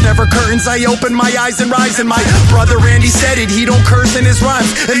certain there's never curtains. I open my eyes and rise. And my brother Randy said it, he don't curse in his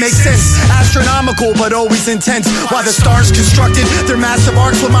rhymes. It makes sense, astronomical but always intense. Why the stars constructed their massive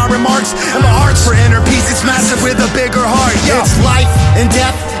arcs with my remarks. And my heart's for inner peace, it's massive with a bigger heart. Yeah. It's life and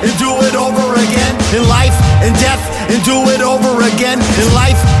death and do it over again. In life and death and do it over again. In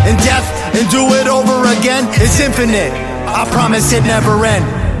life and death and do it over again. It's infinite, I promise it never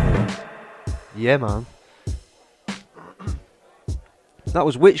ends. Yeah, man. That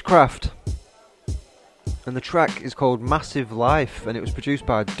was Witchcraft and the track is called Massive Life, and it was produced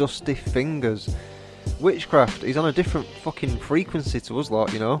by Dusty Fingers. Witchcraft, he's on a different fucking frequency to us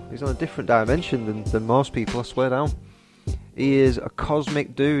lot, you know. He's on a different dimension than most people, I swear down. He is a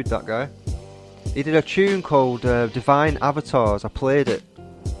cosmic dude, that guy. He did a tune called Divine Avatars. I played it.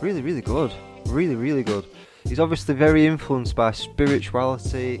 Really, really good. Really, really good. He's obviously very influenced by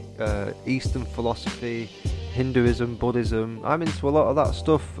spirituality, Eastern philosophy, Hinduism, Buddhism. I'm into a lot of that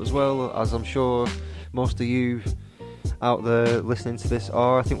stuff as well, as I'm sure most of you out there listening to this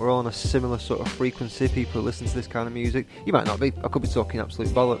are. I think we're all on a similar sort of frequency, people who listen to this kind of music. You might not be, I could be talking absolute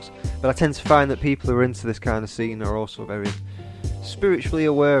bollocks, but I tend to find that people who are into this kind of scene are also very spiritually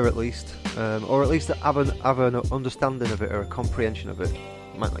aware, at least, or at least have an understanding of it, or a comprehension of it.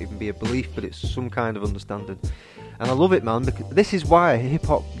 It might not even be a belief, but it's some kind of understanding. And I love it, man, because this is why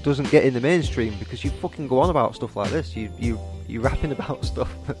hip-hop doesn't get in the mainstream, because you fucking go on about stuff like this. You're rapping about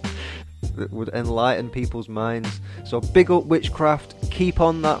stuff that would enlighten people's minds. So big up Witchcraft, keep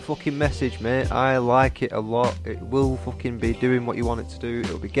on that fucking message, mate. I like it a lot. It will fucking be doing what you want it to do.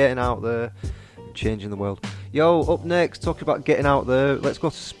 It'll be getting out there, changing the world. Yo, up next, talking about getting out there, let's go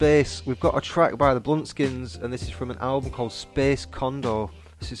to space. We've got a track by the Bluntskins, and this is from an album called Space Condor.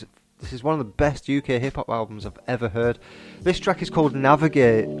 This is one of the best UK hip-hop albums I've ever heard. This track is called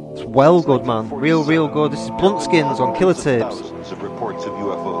Navigate. It's well good, man. Real, real good. This is Bluntskins on Killer Tapes. Thousands of reports of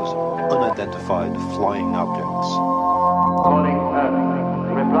UFOs, unidentified flying objects. Calling Earth.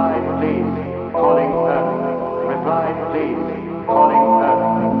 Reply, please. Calling Earth. Reply, please. Calling Earth.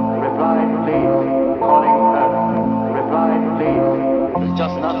 Reply, please. Calling Earth. Reply, please. There's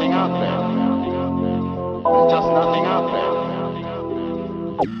just nothing out there. There's just nothing out there.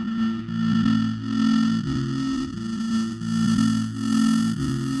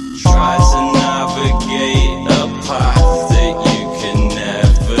 Try to navigate a path that you can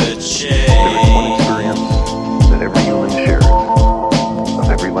never change. There is one experience that every human shares, of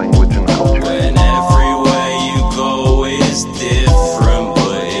every language and culture. When everywhere you go is different,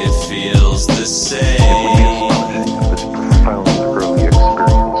 but it feels the same. It would be astonishing if this profound early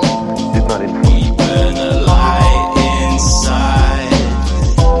experience did not influence. Even a light inside,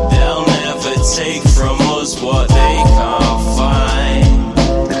 they'll never take from us what they can't find.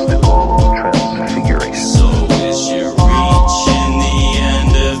 Transfiguration. So as you're reaching the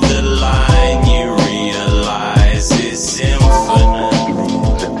end of the line, you realize it's infinite.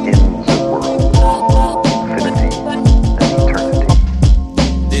 Beginnings and ends of worlds, infinity and eternity.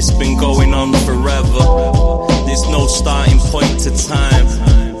 This been going on forever. There's no starting point to time.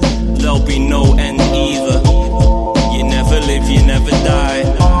 There'll be no end either. You never live, you never die.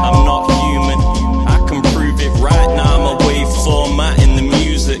 I'm not human. I can prove it right now. I'm a wave format in the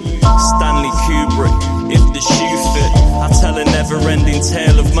music. Stanley Kubrick, if the shoe fit. I tell a never-ending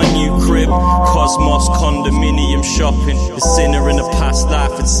tale of my new crib. Cosmos condominium shopping. The sinner in a past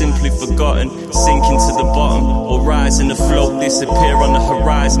life had simply forgotten. Sinking to the bottom, or rising afloat, disappear on the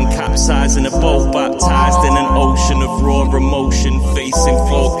horizon, capsizing a boat, baptized in an ocean of raw emotion, facing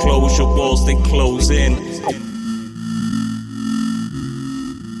foreclosure walls they close in.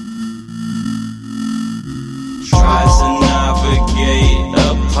 Try to navigate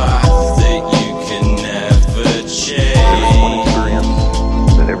a path that you can never change. There is one experience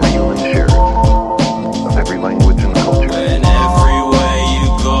that every human shares, of every language and culture. When everywhere you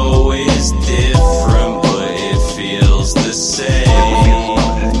go is different, but it feels the same. It would be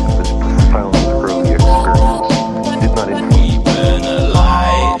astonishing if this profound early experience did not influence. Even a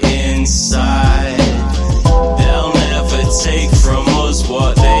light inside, they'll never take from us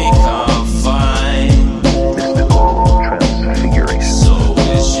what they can't find. So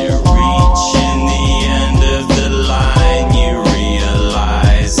as you're reaching the end of the line, you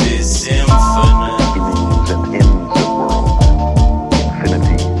realize it's infinite. Beginnings and ends of worlds,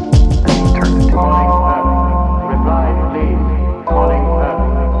 infinity and eternity. Calling Earth. Reply, please. Calling Earth.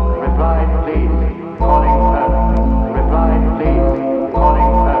 Reply, please. Calling Earth. Reply, please.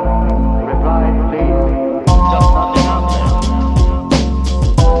 Calling Earth. Reply, please. Just nothing out there.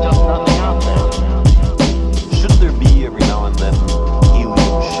 Just nothing out there. Should there be every now and then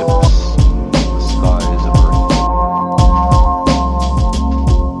alien ships in the skies of Earth?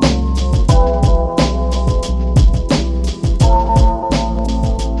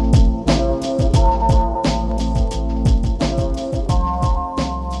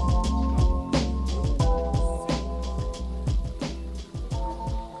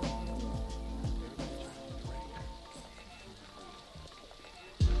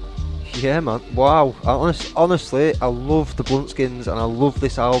 Yeah, man. Wow. Honestly, I love the Bluntskins, and I love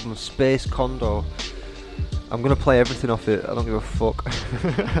this album, Space Condor. I'm going to play everything off it. I don't give a fuck.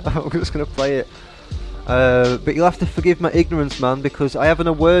 I'm just going to play it. But you'll have to forgive my ignorance, man, because I have an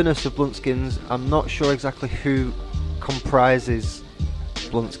awareness of Bluntskins. I'm not sure exactly who comprises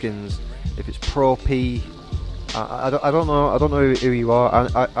Bluntskins. If it's Pro P, I don't know. I don't know who you are.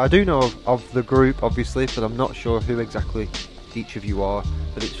 I do know of the group, obviously, but I'm not sure who exactly each of you are.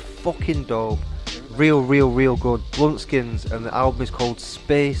 But it's fucking dope. Real good. Bluntskins, and the album is called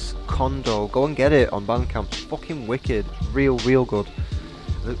Space Condo. Go and get it on Bandcamp. It's fucking wicked. Real good.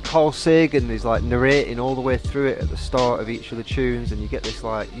 Carl Sagan is like narrating all the way through it at the start of each of the tunes, and you get this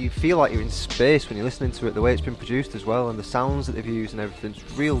like, you feel like you're in space when you're listening to it, the way it's been produced as well, and the sounds that they've used and everything's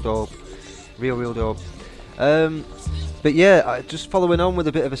real dope. Real dope. But yeah, just following on with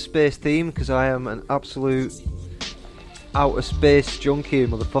a bit of a space theme, because I am an absolute outer space junkie,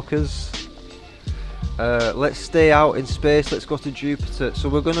 motherfuckers. Let's stay out in space, let's go to Jupiter. So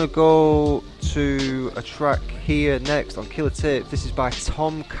we're gonna go to a track here next on Killer Tape. This is by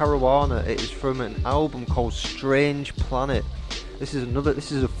Tom Caruana. It is from an album called Strange Planet. This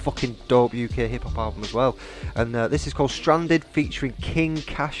is a fucking dope UK hip hop album as well. And this is called Stranded, featuring King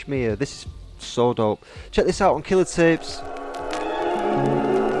Kashmir. This is so dope. Check this out on Killer Tapes.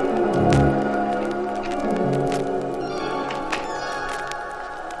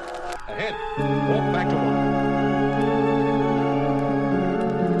 Ahead. Walk back to one.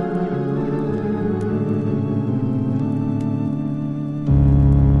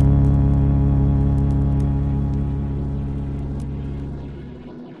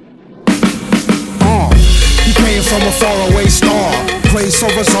 He came from a faraway star, place so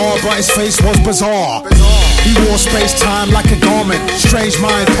bizarre, but his face was bizarre. He wore space-time like a garment. Strange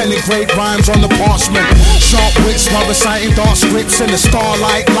mind, penetrate rhymes on the parchment. Sharp wits while reciting dark scripts in the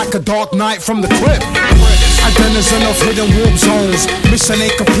starlight, like a dark night from the crypt. A denizen of hidden warp zones. Mission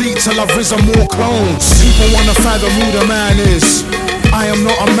ain't complete till I've risen more clones. People wanna fathom who the man is. I am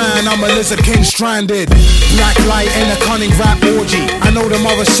not a man, I'm a lizard king stranded. Black light in a cunning rap orgy. I know them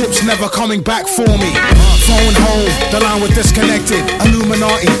other ships never coming back for me. Phone home, the line was disconnected.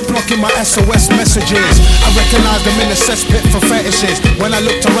 Illuminati blocking my SOS messages. I recognized them in the cesspit for fetishes. When I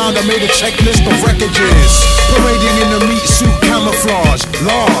looked around, I made a checklist of wreckages. Parading in the meat suit camouflage.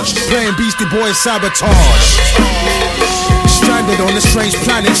 Large, playing Beastie Boys sabotage. Stranded on a strange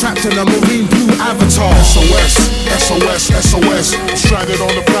planet, trapped in a marine blue avatar. SOS, SOS, SOS. Stranded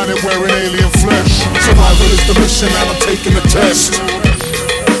on the planet wearing alien flesh. Survival is the mission and I'm taking the test.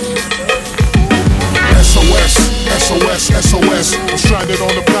 SOS, SOS, SOS. I'm stranded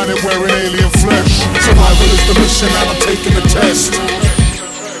on the planet wearing alien flesh. Survival is the mission and I'm taking the test.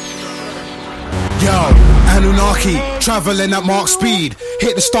 Yo, Anunnaki, traveling at Mach speed.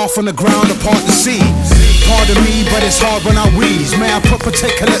 Hit the star from the ground apart the sea. Pardon me, but it's hard when I wheeze. May I put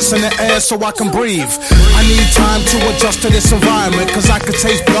particulates in the air so I can breathe? I need time to adjust to this environment, cause I could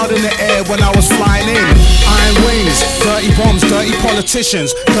taste blood in the air when I was flying in. Iron wings, dirty bombs, dirty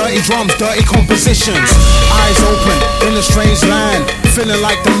politicians, dirty drums, dirty compositions. Eyes open in a strange land, feeling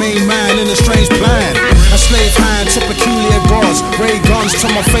like the main man in a strange plan. A slave hand to peculiar gods, ray guns to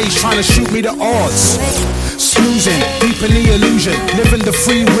my face trying to shoot me the odds. Snoozing, deep in the illusion, living the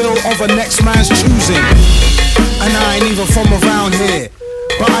free will of a next man's choosing. And I ain't even from around here,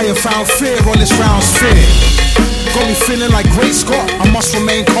 but I have found fear on this round sphere. Got me feeling like Great Scott, I must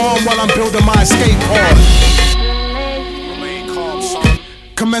remain calm while I'm building my escape pod. Remain calm, son.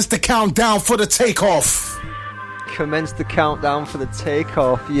 Commence the countdown for the takeoff. Commence the countdown for the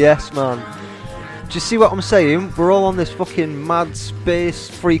takeoff, yes man. Do you see what I'm saying? We're all on this fucking mad space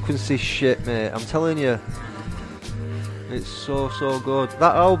frequency shit, mate. I'm telling you. It's so good.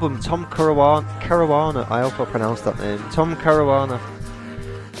 That album, Tom Caruana, I hope I pronounced that name. Tom Caruana.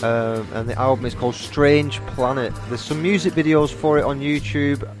 And the album is called Strange Planet. There's some music videos for it on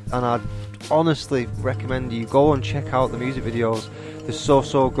YouTube, and I'd honestly recommend you go and check out the music videos. They're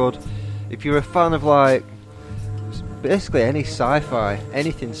so good. If you're a fan of like basically any sci-fi,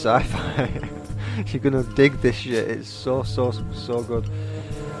 anything sci-fi, you're gonna dig this shit. It's so good.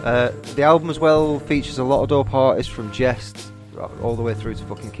 The album as well features a lot of dope artists from Jest all the way through to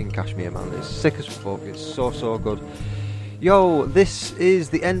fucking King Kashmir, man. It's sick as fuck. It's so good. Yo, this is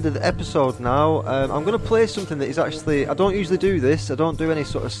the end of the episode now. I'm going to play something that is actually... I don't usually do this. I don't do any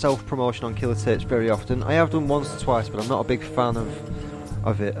sort of self-promotion on Killer Tapes very often. I have done once or twice, but I'm not a big fan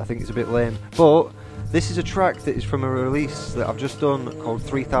of it. I think it's a bit lame. But this is a track that is from a release that I've just done called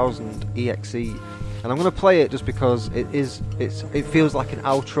 3000 EXE. And I'm going to play it just because it feels like an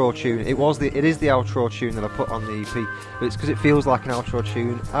outro tune. It is the outro tune that I put on the EP, but it's because it feels like an outro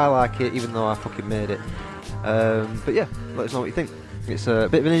tune. I like it, even though I fucking made it. But yeah, let us know what you think. It's a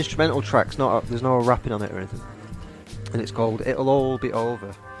bit of an instrumental track. There's no rapping on it or anything, and it's called "It'll All Be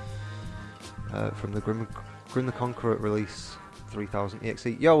Over." from the Grim the Conqueror release 3000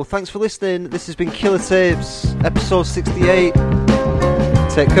 EXE. Yo, well, thanks for listening. This has been Killer Tapes, episode 68.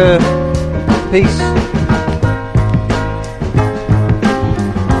 Take care. Peace.